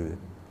one can do it.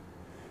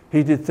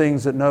 He did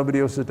things that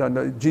nobody else had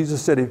done.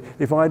 Jesus said,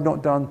 if I had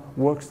not done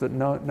works that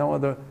no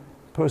other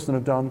person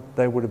had done,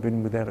 they would have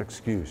been without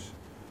excuse.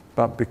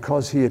 But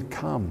because he had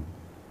come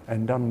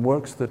and done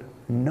works that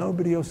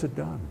nobody else had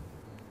done.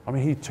 I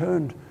mean, he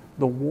turned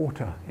the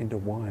water into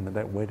wine at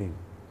that wedding.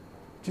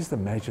 Just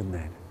imagine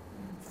that.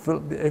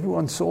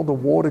 Everyone saw the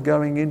water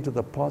going into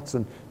the pots,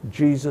 and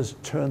Jesus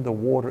turned the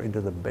water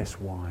into the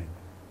best wine.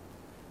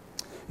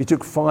 He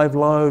took 5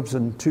 loaves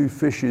and 2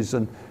 fishes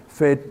and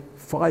fed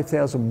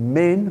 5,000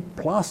 men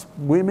plus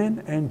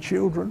women and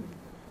children,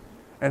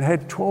 and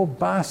had 12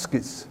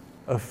 baskets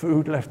of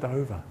food left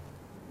over.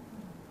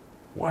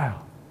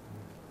 Wow.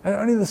 And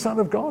only the Son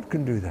of God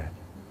can do that.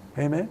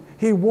 Amen.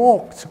 He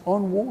walked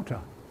on water.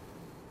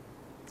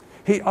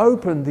 He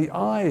opened the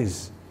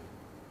eyes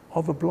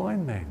of a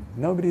blind man.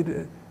 Nobody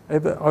had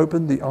ever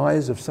opened the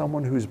eyes of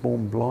someone who was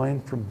born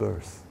blind from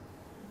birth.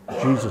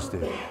 Jesus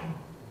did.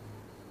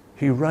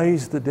 He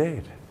raised the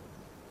dead.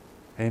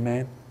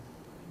 Amen.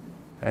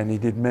 And he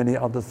did many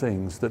other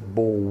things that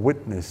bore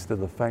witness to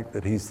the fact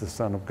that he's the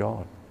Son of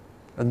God.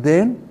 And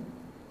then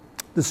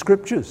the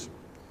Scriptures.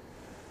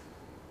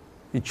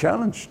 He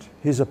challenged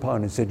his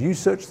opponent, said, you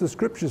search the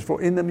Scriptures,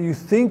 for in them you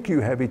think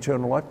you have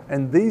eternal life,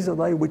 and these are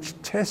they which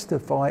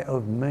testify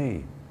of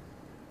me.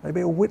 They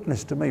bear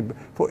witness to me.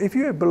 For if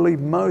you had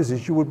believed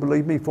Moses, you would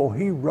believe me, for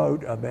he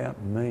wrote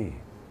about me.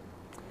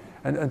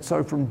 And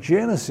so from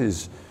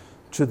Genesis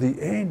to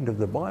the end of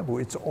the Bible,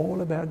 it's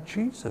all about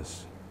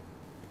Jesus.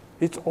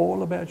 It's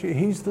all about Jesus.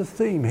 He's the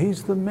theme.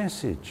 He's the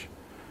message.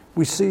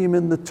 We see him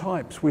in the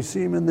types. We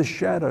see him in the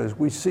shadows.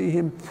 We see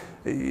him,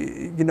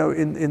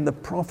 in the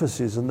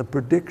prophecies and the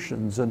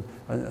predictions and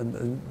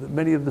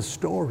many of the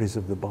stories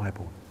of the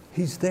Bible.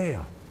 He's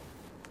there.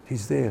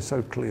 He's there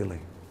so clearly.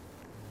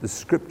 The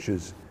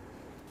Scriptures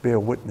bear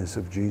witness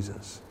of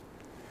Jesus.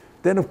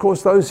 Then, of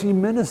course, those he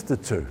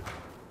ministered to,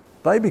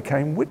 they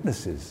became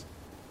witnesses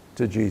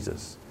to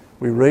Jesus.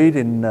 We read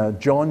in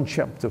John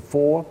chapter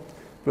 4,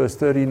 verse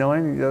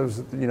 39,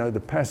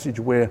 the passage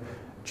where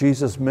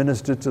Jesus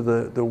ministered to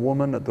the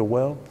woman at the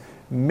well.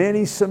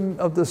 Many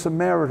of the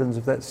Samaritans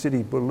of that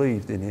city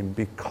believed in him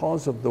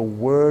because of the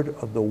word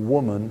of the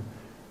woman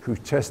who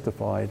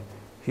testified,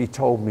 he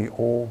told me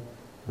all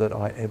that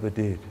I ever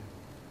did.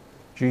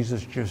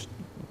 Jesus just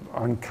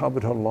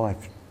uncovered her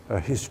life,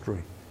 her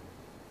history,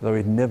 though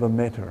he'd never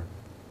met her.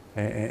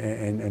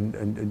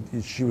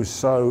 And she was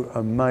so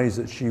amazed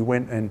that she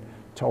went and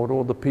told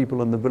all the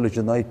people in the village,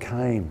 and they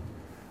came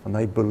and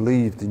they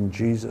believed in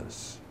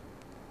Jesus.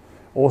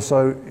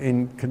 Also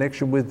in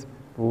connection with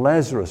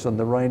Lazarus and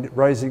the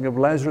raising of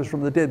Lazarus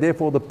from the dead.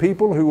 Therefore the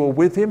people who were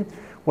with him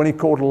when he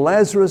called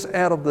Lazarus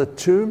out of the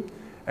tomb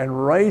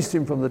and raised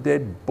him from the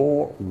dead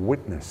bore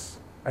witness,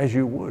 as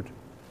you would.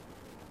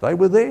 They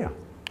were there.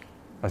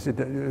 I said,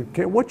 don't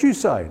care what you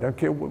say, don't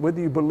care whether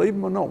you believe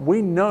him or not.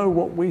 We know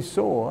what we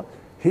saw.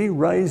 He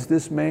raised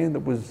this man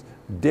that was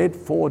dead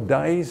 4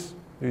 days,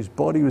 whose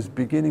body was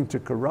beginning to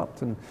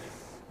corrupt, and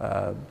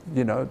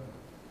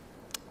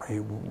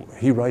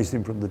he raised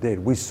him from the dead.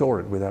 We saw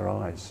it with our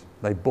eyes.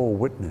 They bore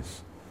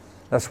witness.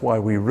 That's why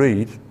we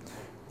read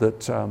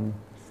that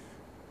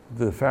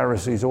the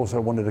Pharisees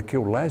also wanted to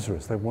kill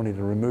Lazarus. They wanted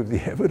to remove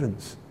the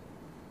evidence.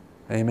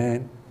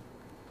 Amen.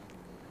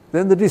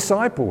 Then the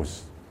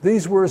disciples.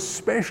 These were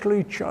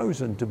especially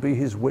chosen to be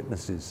his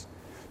witnesses,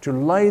 to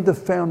lay the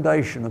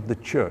foundation of the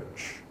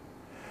church.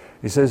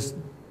 He says,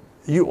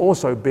 you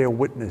also bear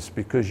witness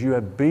because you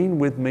have been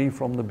with me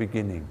from the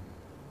beginning.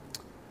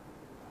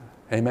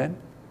 Amen.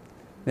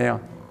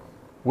 Now,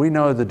 we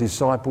know the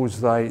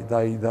disciples,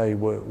 they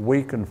were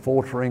weak and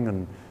faltering,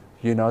 and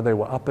they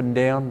were up and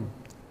down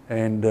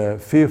and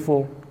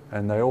fearful,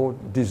 and they all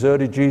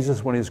deserted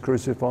Jesus when he was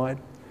crucified.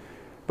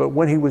 But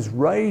when he was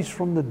raised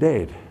from the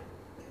dead,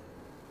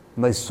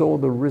 and they saw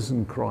the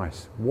risen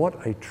Christ,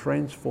 what a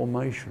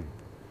transformation.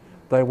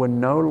 They were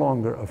no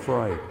longer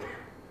afraid.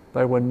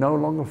 They were no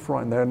longer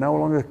frightened. They were no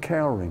longer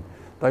cowering.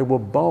 They were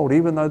bold,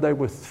 even though they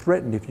were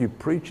threatened. If you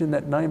preach in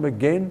that name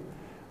again,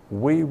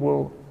 we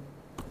will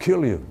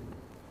kill you.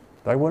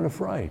 They weren't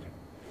afraid.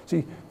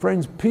 See,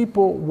 friends,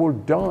 people will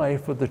die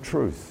for the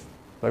truth.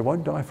 They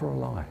won't die for a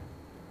lie.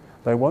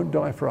 They won't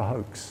die for a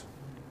hoax.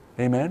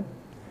 Amen?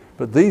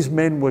 But these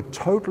men were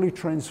totally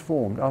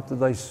transformed after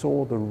they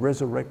saw the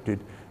resurrected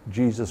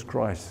Jesus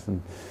Christ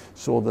and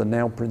saw the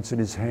nail prints in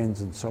his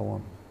hands and so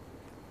on.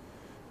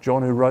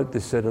 John, who wrote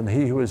this, said, and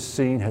he who has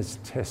seen has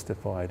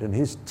testified, and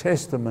his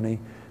testimony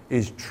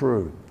is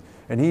true.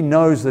 And he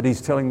knows that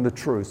he's telling the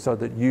truth so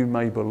that you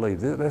may believe.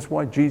 That's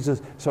why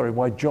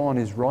why John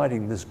is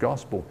writing this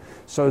gospel,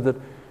 so that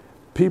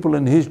people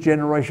in his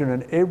generation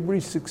and every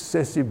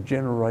successive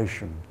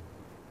generation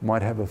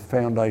might have a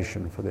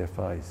foundation for their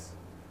faith.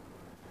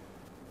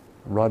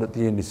 Right at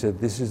the end he said,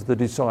 this is the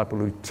disciple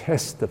who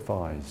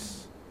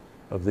testifies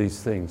of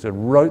these things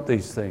and wrote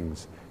these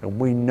things, and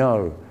we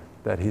know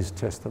that his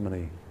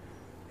testimony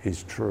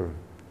is true.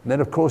 And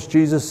then of course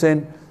Jesus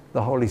sent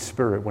the Holy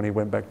Spirit when he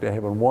went back to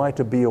heaven. Why?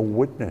 To be a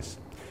witness.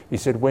 He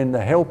said, when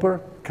the Helper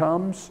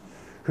comes,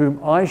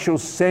 whom I shall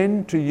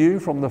send to you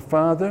from the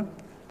Father,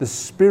 the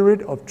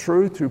Spirit of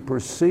truth who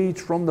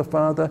proceeds from the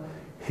Father,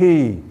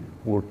 he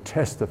will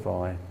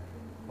testify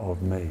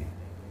of me.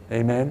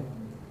 Amen.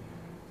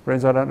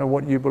 Friends, I don't know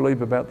what you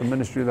believe about the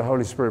ministry of the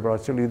Holy Spirit, but I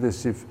tell you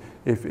this: if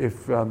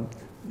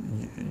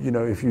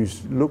you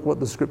look what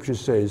the Scripture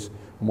says,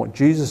 and what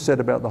Jesus said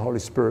about the Holy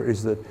Spirit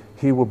is that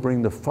he will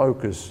bring the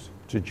focus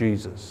to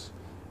Jesus,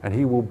 and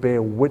he will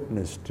bear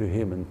witness to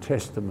him and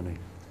testimony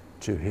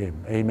to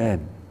him.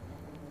 Amen.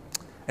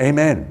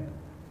 Amen.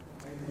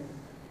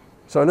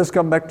 So let's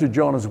come back to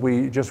John as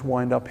we just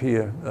wind up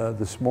here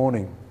this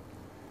morning.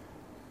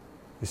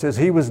 He says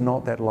he was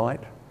not that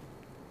light.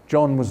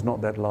 John was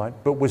not that light,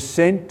 but was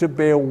sent to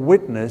bear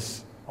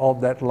witness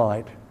of that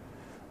light.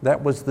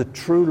 That was the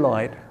true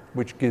light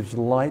which gives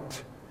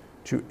light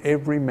to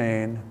every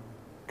man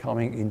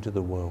coming into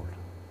the world.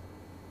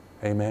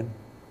 Amen.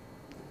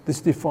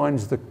 This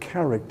defines the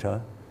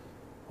character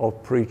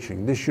of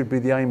preaching. This should be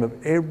the aim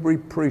of every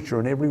preacher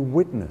and every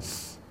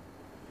witness,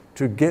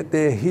 to get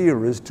their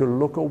hearers to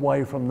look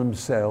away from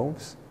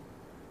themselves,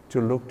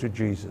 to look to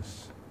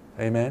Jesus.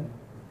 Amen.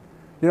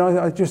 You know,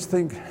 I just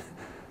think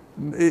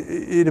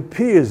it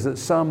appears that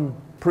some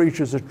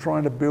preachers are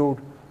trying to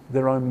build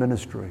their own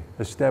ministry,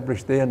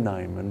 establish their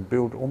name and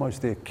build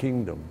almost their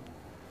kingdom.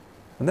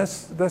 And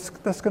that's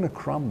going to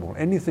crumble.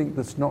 Anything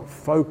that's not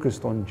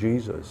focused on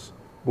Jesus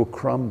will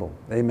crumble.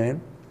 Amen.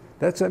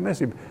 That's our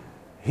message.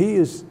 He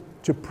is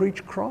to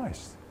preach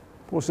Christ.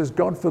 Paul says,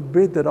 God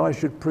forbid that I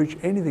should preach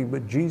anything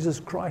but Jesus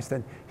Christ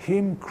and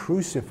Him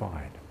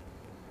crucified.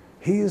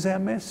 He is our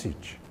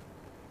message.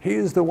 He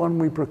is the one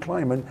we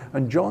proclaim.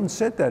 And John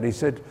said that. He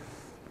said,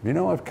 you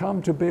know, I've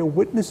come to bear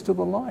witness to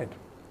the light.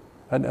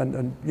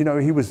 And you know,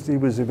 he was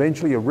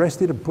eventually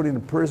arrested and put in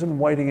prison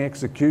waiting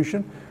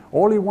execution.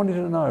 All he wanted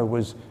to know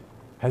was,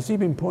 has he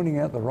been pointing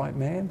out the right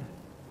man?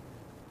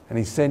 And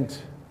he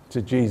sent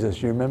to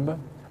Jesus, you remember?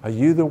 Are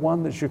you the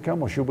one that should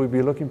come, or should we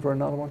be looking for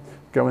another one?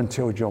 Go and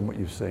tell John what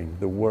you've seen.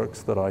 The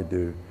works that I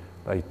do,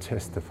 they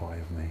testify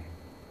of me.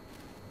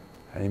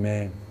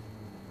 Amen.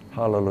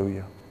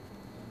 Hallelujah.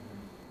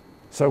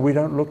 So we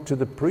don't look to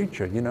the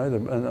preacher, you know,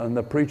 and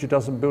the preacher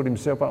doesn't build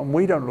himself up, and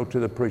we don't look to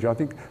the preacher. I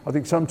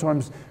think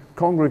sometimes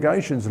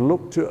congregations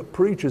look to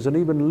preachers and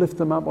even lift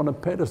them up on a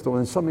pedestal,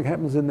 and something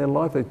happens in their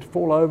life, they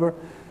fall over,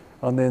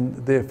 and then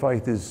their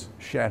faith is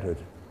shattered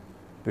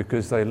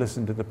because they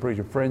listen to the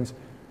preacher. Friends,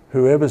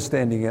 whoever's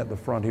standing at the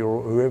front here,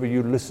 or whoever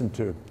you listen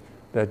to,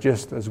 they're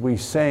just, as we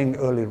sang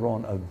earlier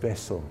on, a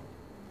vessel,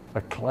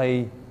 a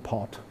clay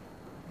pot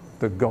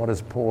that God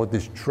has poured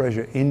this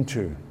treasure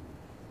into,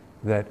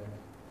 that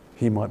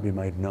He might be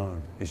made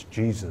known. It's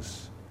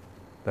Jesus.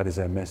 That is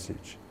our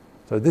message.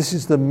 So this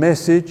is the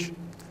message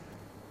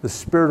the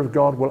Spirit of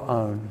God will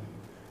own.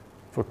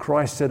 For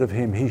Christ said of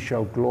Him, He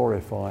shall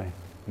glorify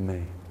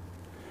me.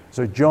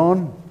 So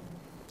John,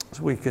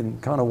 so we can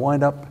kind of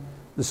wind up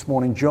this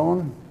morning,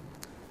 John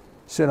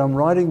said, I'm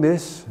writing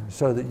this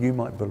so that you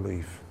might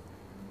believe.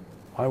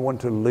 I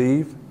want to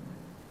leave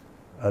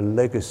a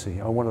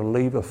legacy. I want to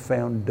leave a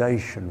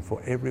foundation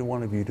for every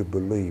one of you to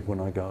believe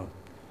when I go.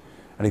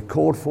 And He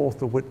called forth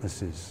the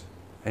witnesses.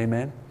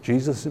 Amen.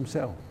 Jesus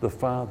Himself, the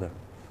Father,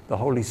 the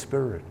Holy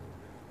Spirit,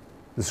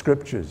 the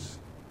Scriptures,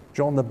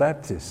 John the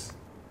Baptist,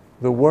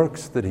 the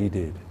works that He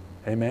did.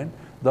 Amen.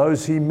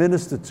 Those He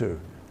ministered to,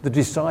 the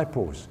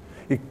disciples.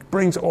 It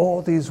brings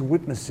all these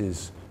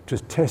witnesses to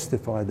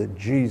testify that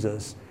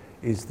Jesus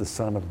is the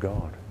Son of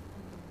God.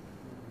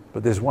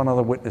 But there's one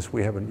other witness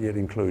we haven't yet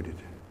included.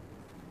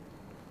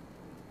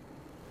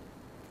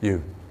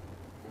 You.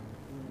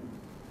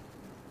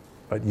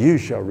 But you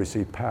shall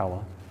receive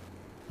power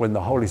when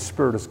the Holy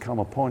Spirit has come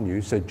upon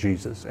you, said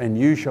Jesus, and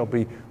you shall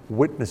be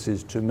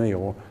witnesses to me,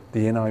 or the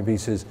NIV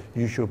says,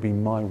 you shall be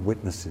my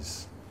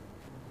witnesses.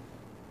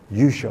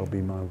 You shall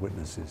be my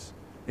witnesses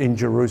in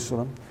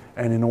Jerusalem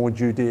and in all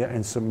Judea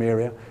and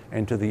Samaria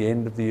and to the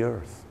end of the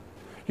earth.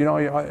 You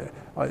know,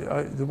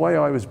 the way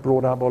I was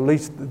brought up, or at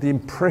least the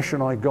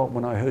impression I got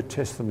when I heard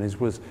testimonies,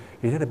 was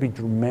it had to be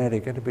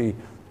dramatic, it had to be,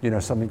 you know,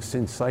 something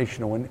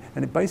sensational, and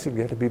it basically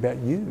had to be about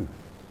you.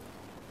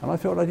 And I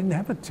felt I didn't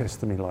have a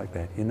testimony like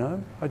that, you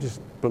know. I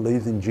just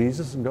believed in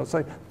Jesus and got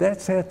saved.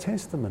 That's our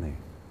testimony.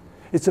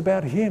 It's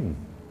about Him.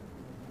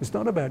 It's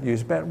not about you.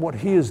 It's about what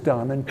He has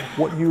done and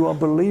what you are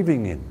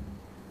believing in.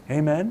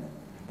 Amen?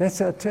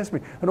 That's our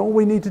testimony. And all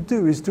we need to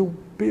do is to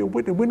be a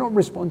witness. We're not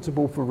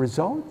responsible for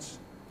results.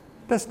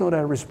 That's not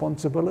our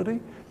responsibility.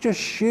 Just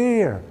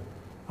share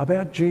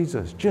about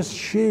Jesus. Just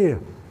share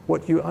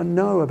what you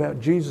know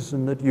about Jesus,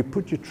 and that you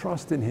put your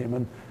trust in Him,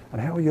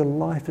 and how your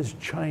life has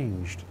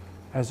changed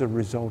as a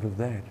result of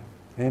that.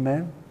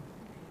 Amen?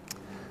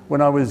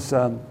 When I was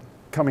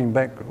coming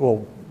back,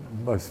 or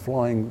both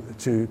flying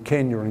to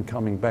Kenya and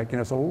coming back, you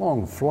know, it's a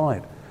long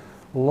flight,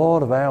 a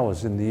lot of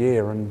hours in the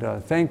air, and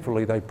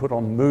thankfully they put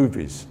on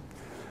movies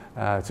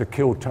to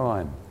kill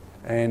time.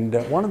 And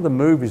one of the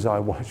movies I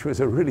watched was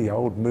a really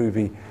old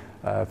movie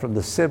from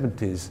the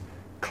 70s,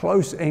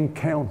 Close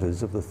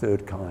Encounters of the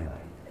Third Kind.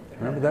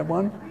 Remember that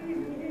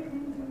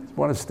one? It's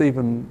one of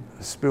Steven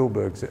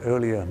Spielberg's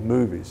earlier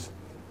movies.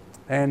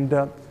 And,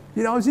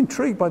 you know, I was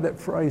intrigued by that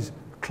phrase,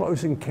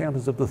 Close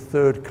Encounters of the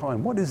Third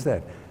Kind. What is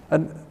that?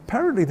 And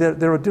apparently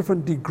there are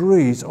different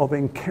degrees of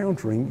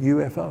encountering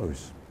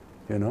UFOs,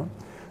 you know.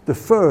 The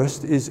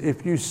first is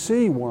if you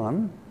see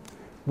one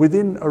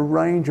within a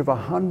range of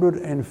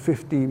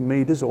 150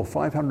 meters or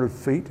 500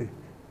 feet,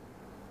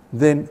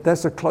 then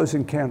that's a close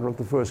encounter of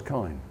the first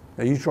kind.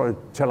 Now you try to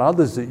tell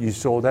others that you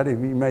saw that, you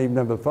may even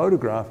have a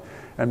photograph,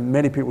 and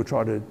many people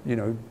try to, you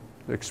know,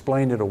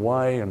 explain it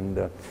away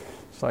and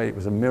say it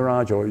was a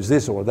mirage, or it was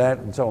this or that,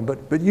 and so on.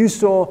 But you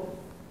saw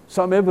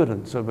some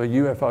evidence of a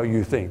UFO,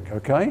 you think,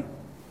 okay?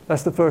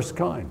 That's the first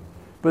kind.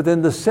 But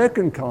then the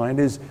second kind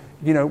is,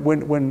 you know,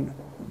 when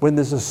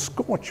there's a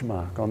scorch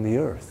mark on the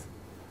earth.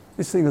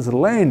 This thing has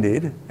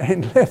landed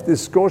and left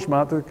this scorch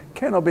mark that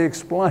cannot be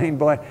explained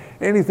by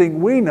anything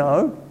we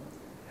know.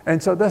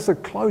 And so that's a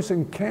close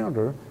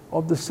encounter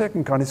of the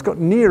second kind. It's got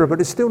nearer,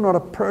 but it's still not a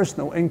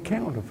personal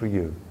encounter for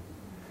you.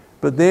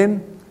 But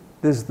then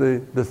there's the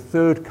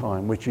third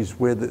kind, which is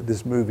where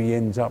this movie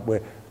ends up,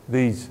 where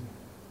these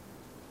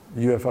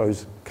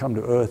UFOs come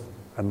to Earth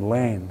and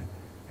land,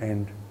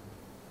 and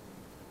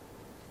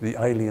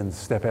the aliens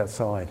step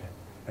outside,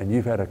 and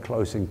you've had a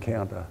close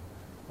encounter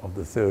of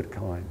the third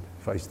kind,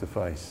 face to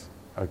face,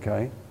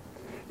 okay?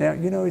 Now,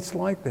 you know, it's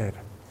like that.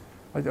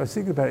 I was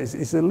thinking about it,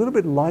 it's a little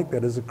bit like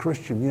that as a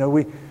Christian. You know,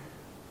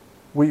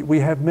 we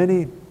have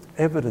many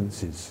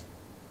evidences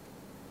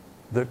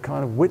that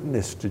kind of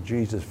witness to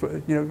Jesus.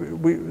 You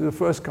know, the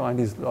first kind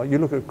is, you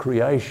look at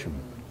creation,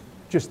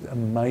 just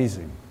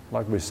amazing.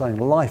 Like we're saying,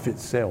 life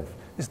itself,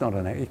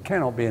 it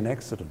cannot be an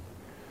accident.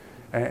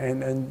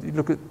 And you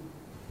look at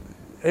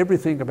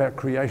everything about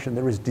creation,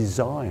 there is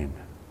design.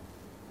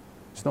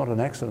 It's not an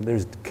accident,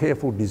 there's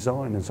careful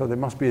design, and so there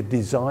must be a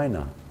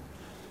designer.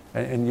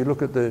 And you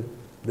look at the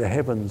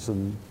heavens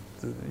and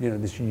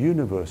this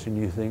universe, and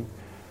you think,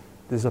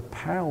 there's a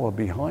power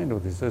behind all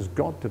this. There's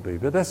got to be.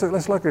 But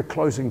that's like a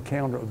close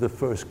encounter of the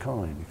first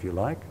kind, if you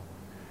like.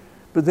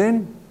 But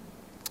then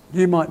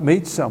you might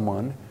meet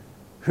someone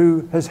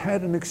who has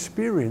had an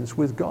experience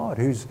with God,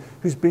 who's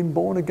been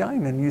born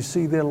again, and you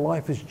see their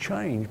life has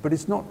changed. But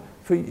it's not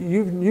for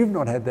you. You've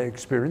not had that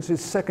experience.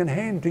 It's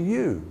secondhand to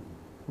you,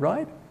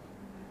 right?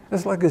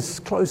 That's like a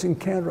close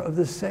encounter of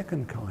the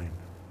second kind.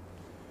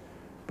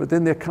 But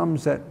then there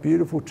comes that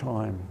beautiful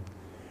time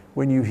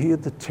when you hear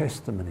the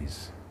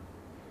testimonies.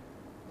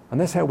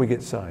 And that's how we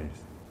get saved.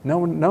 No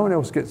one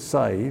else gets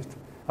saved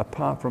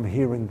apart from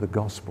hearing the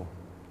gospel.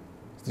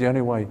 It's the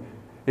only way.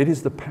 It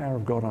is the power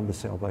of God unto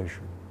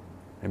salvation.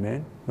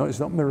 Amen? No, it's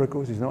not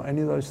miracles. It's not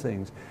any of those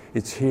things.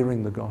 It's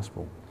hearing the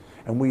gospel.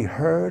 And we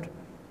heard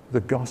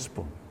the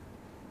gospel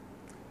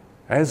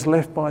as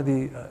left by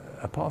the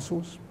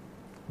apostles,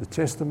 the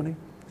testimony.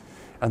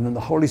 And then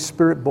the Holy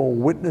Spirit bore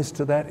witness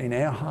to that in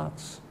our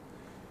hearts.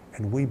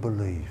 And we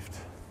believed.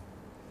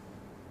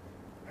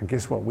 And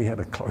guess what? We had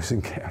a close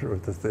encounter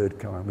of the third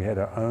kind. We had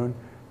our own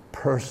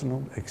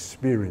personal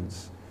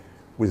experience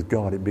with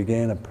God. It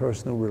began a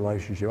personal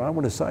relationship. I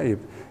want to say, if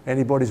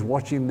anybody's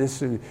watching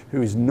this who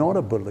is not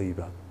a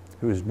believer,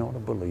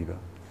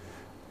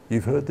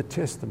 you've heard the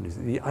testimonies,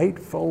 the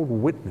eightfold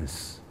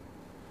witness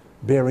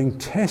bearing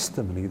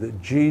testimony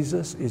that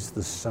Jesus is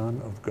the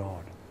Son of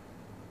God.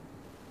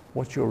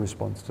 What's your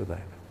response to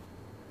that?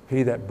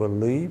 He that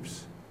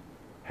believes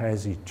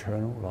has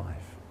eternal life.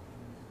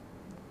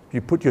 You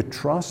put your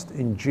trust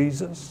in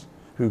Jesus,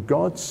 who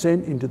God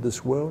sent into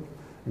this world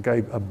and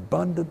gave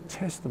abundant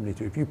testimony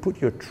to. If you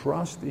put your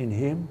trust in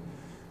him,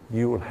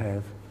 you will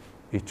have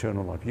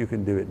eternal life. You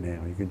can do it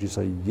now. You can just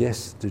say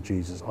yes to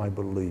Jesus. I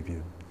believe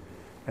you.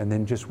 And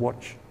then just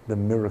watch the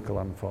miracle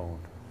unfold.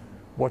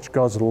 Watch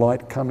God's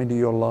light come into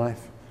your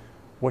life.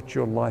 Watch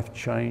your life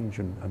change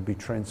and be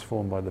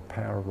transformed by the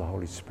power of the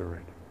Holy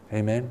Spirit.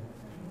 Amen?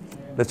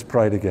 Let's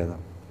pray together.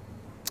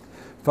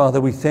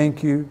 Father, we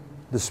thank you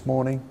this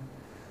morning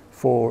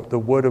for the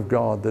Word of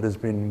God that has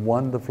been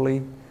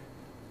wonderfully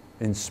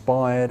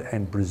inspired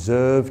and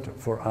preserved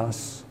for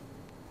us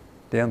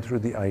down through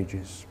the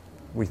ages.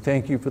 We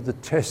thank you for the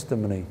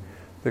testimony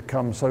that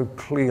comes so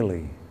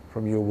clearly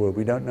from your Word.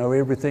 We don't know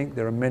everything.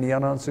 There are many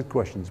unanswered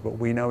questions, but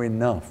we know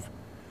enough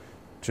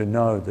to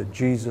know that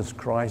Jesus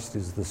Christ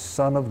is the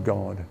Son of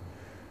God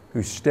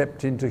who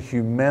stepped into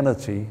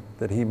humanity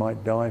that he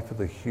might die for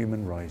the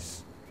human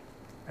race.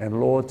 And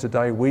Lord,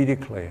 today we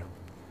declare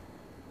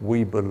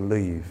we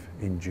believe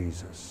in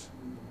Jesus.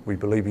 We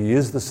believe he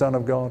is the Son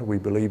of God. We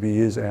believe he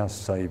is our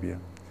Savior.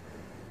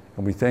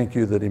 And we thank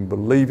you that in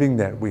believing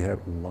that we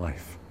have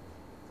life.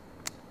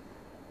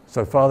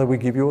 So Father, we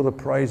give you all the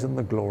praise and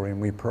the glory,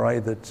 and we pray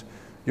that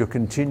you'll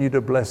continue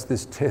to bless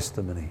this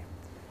testimony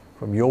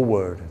from your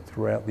word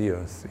throughout the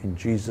earth. In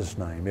Jesus'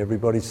 name.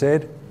 Everybody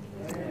said?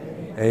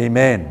 Amen.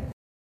 Amen.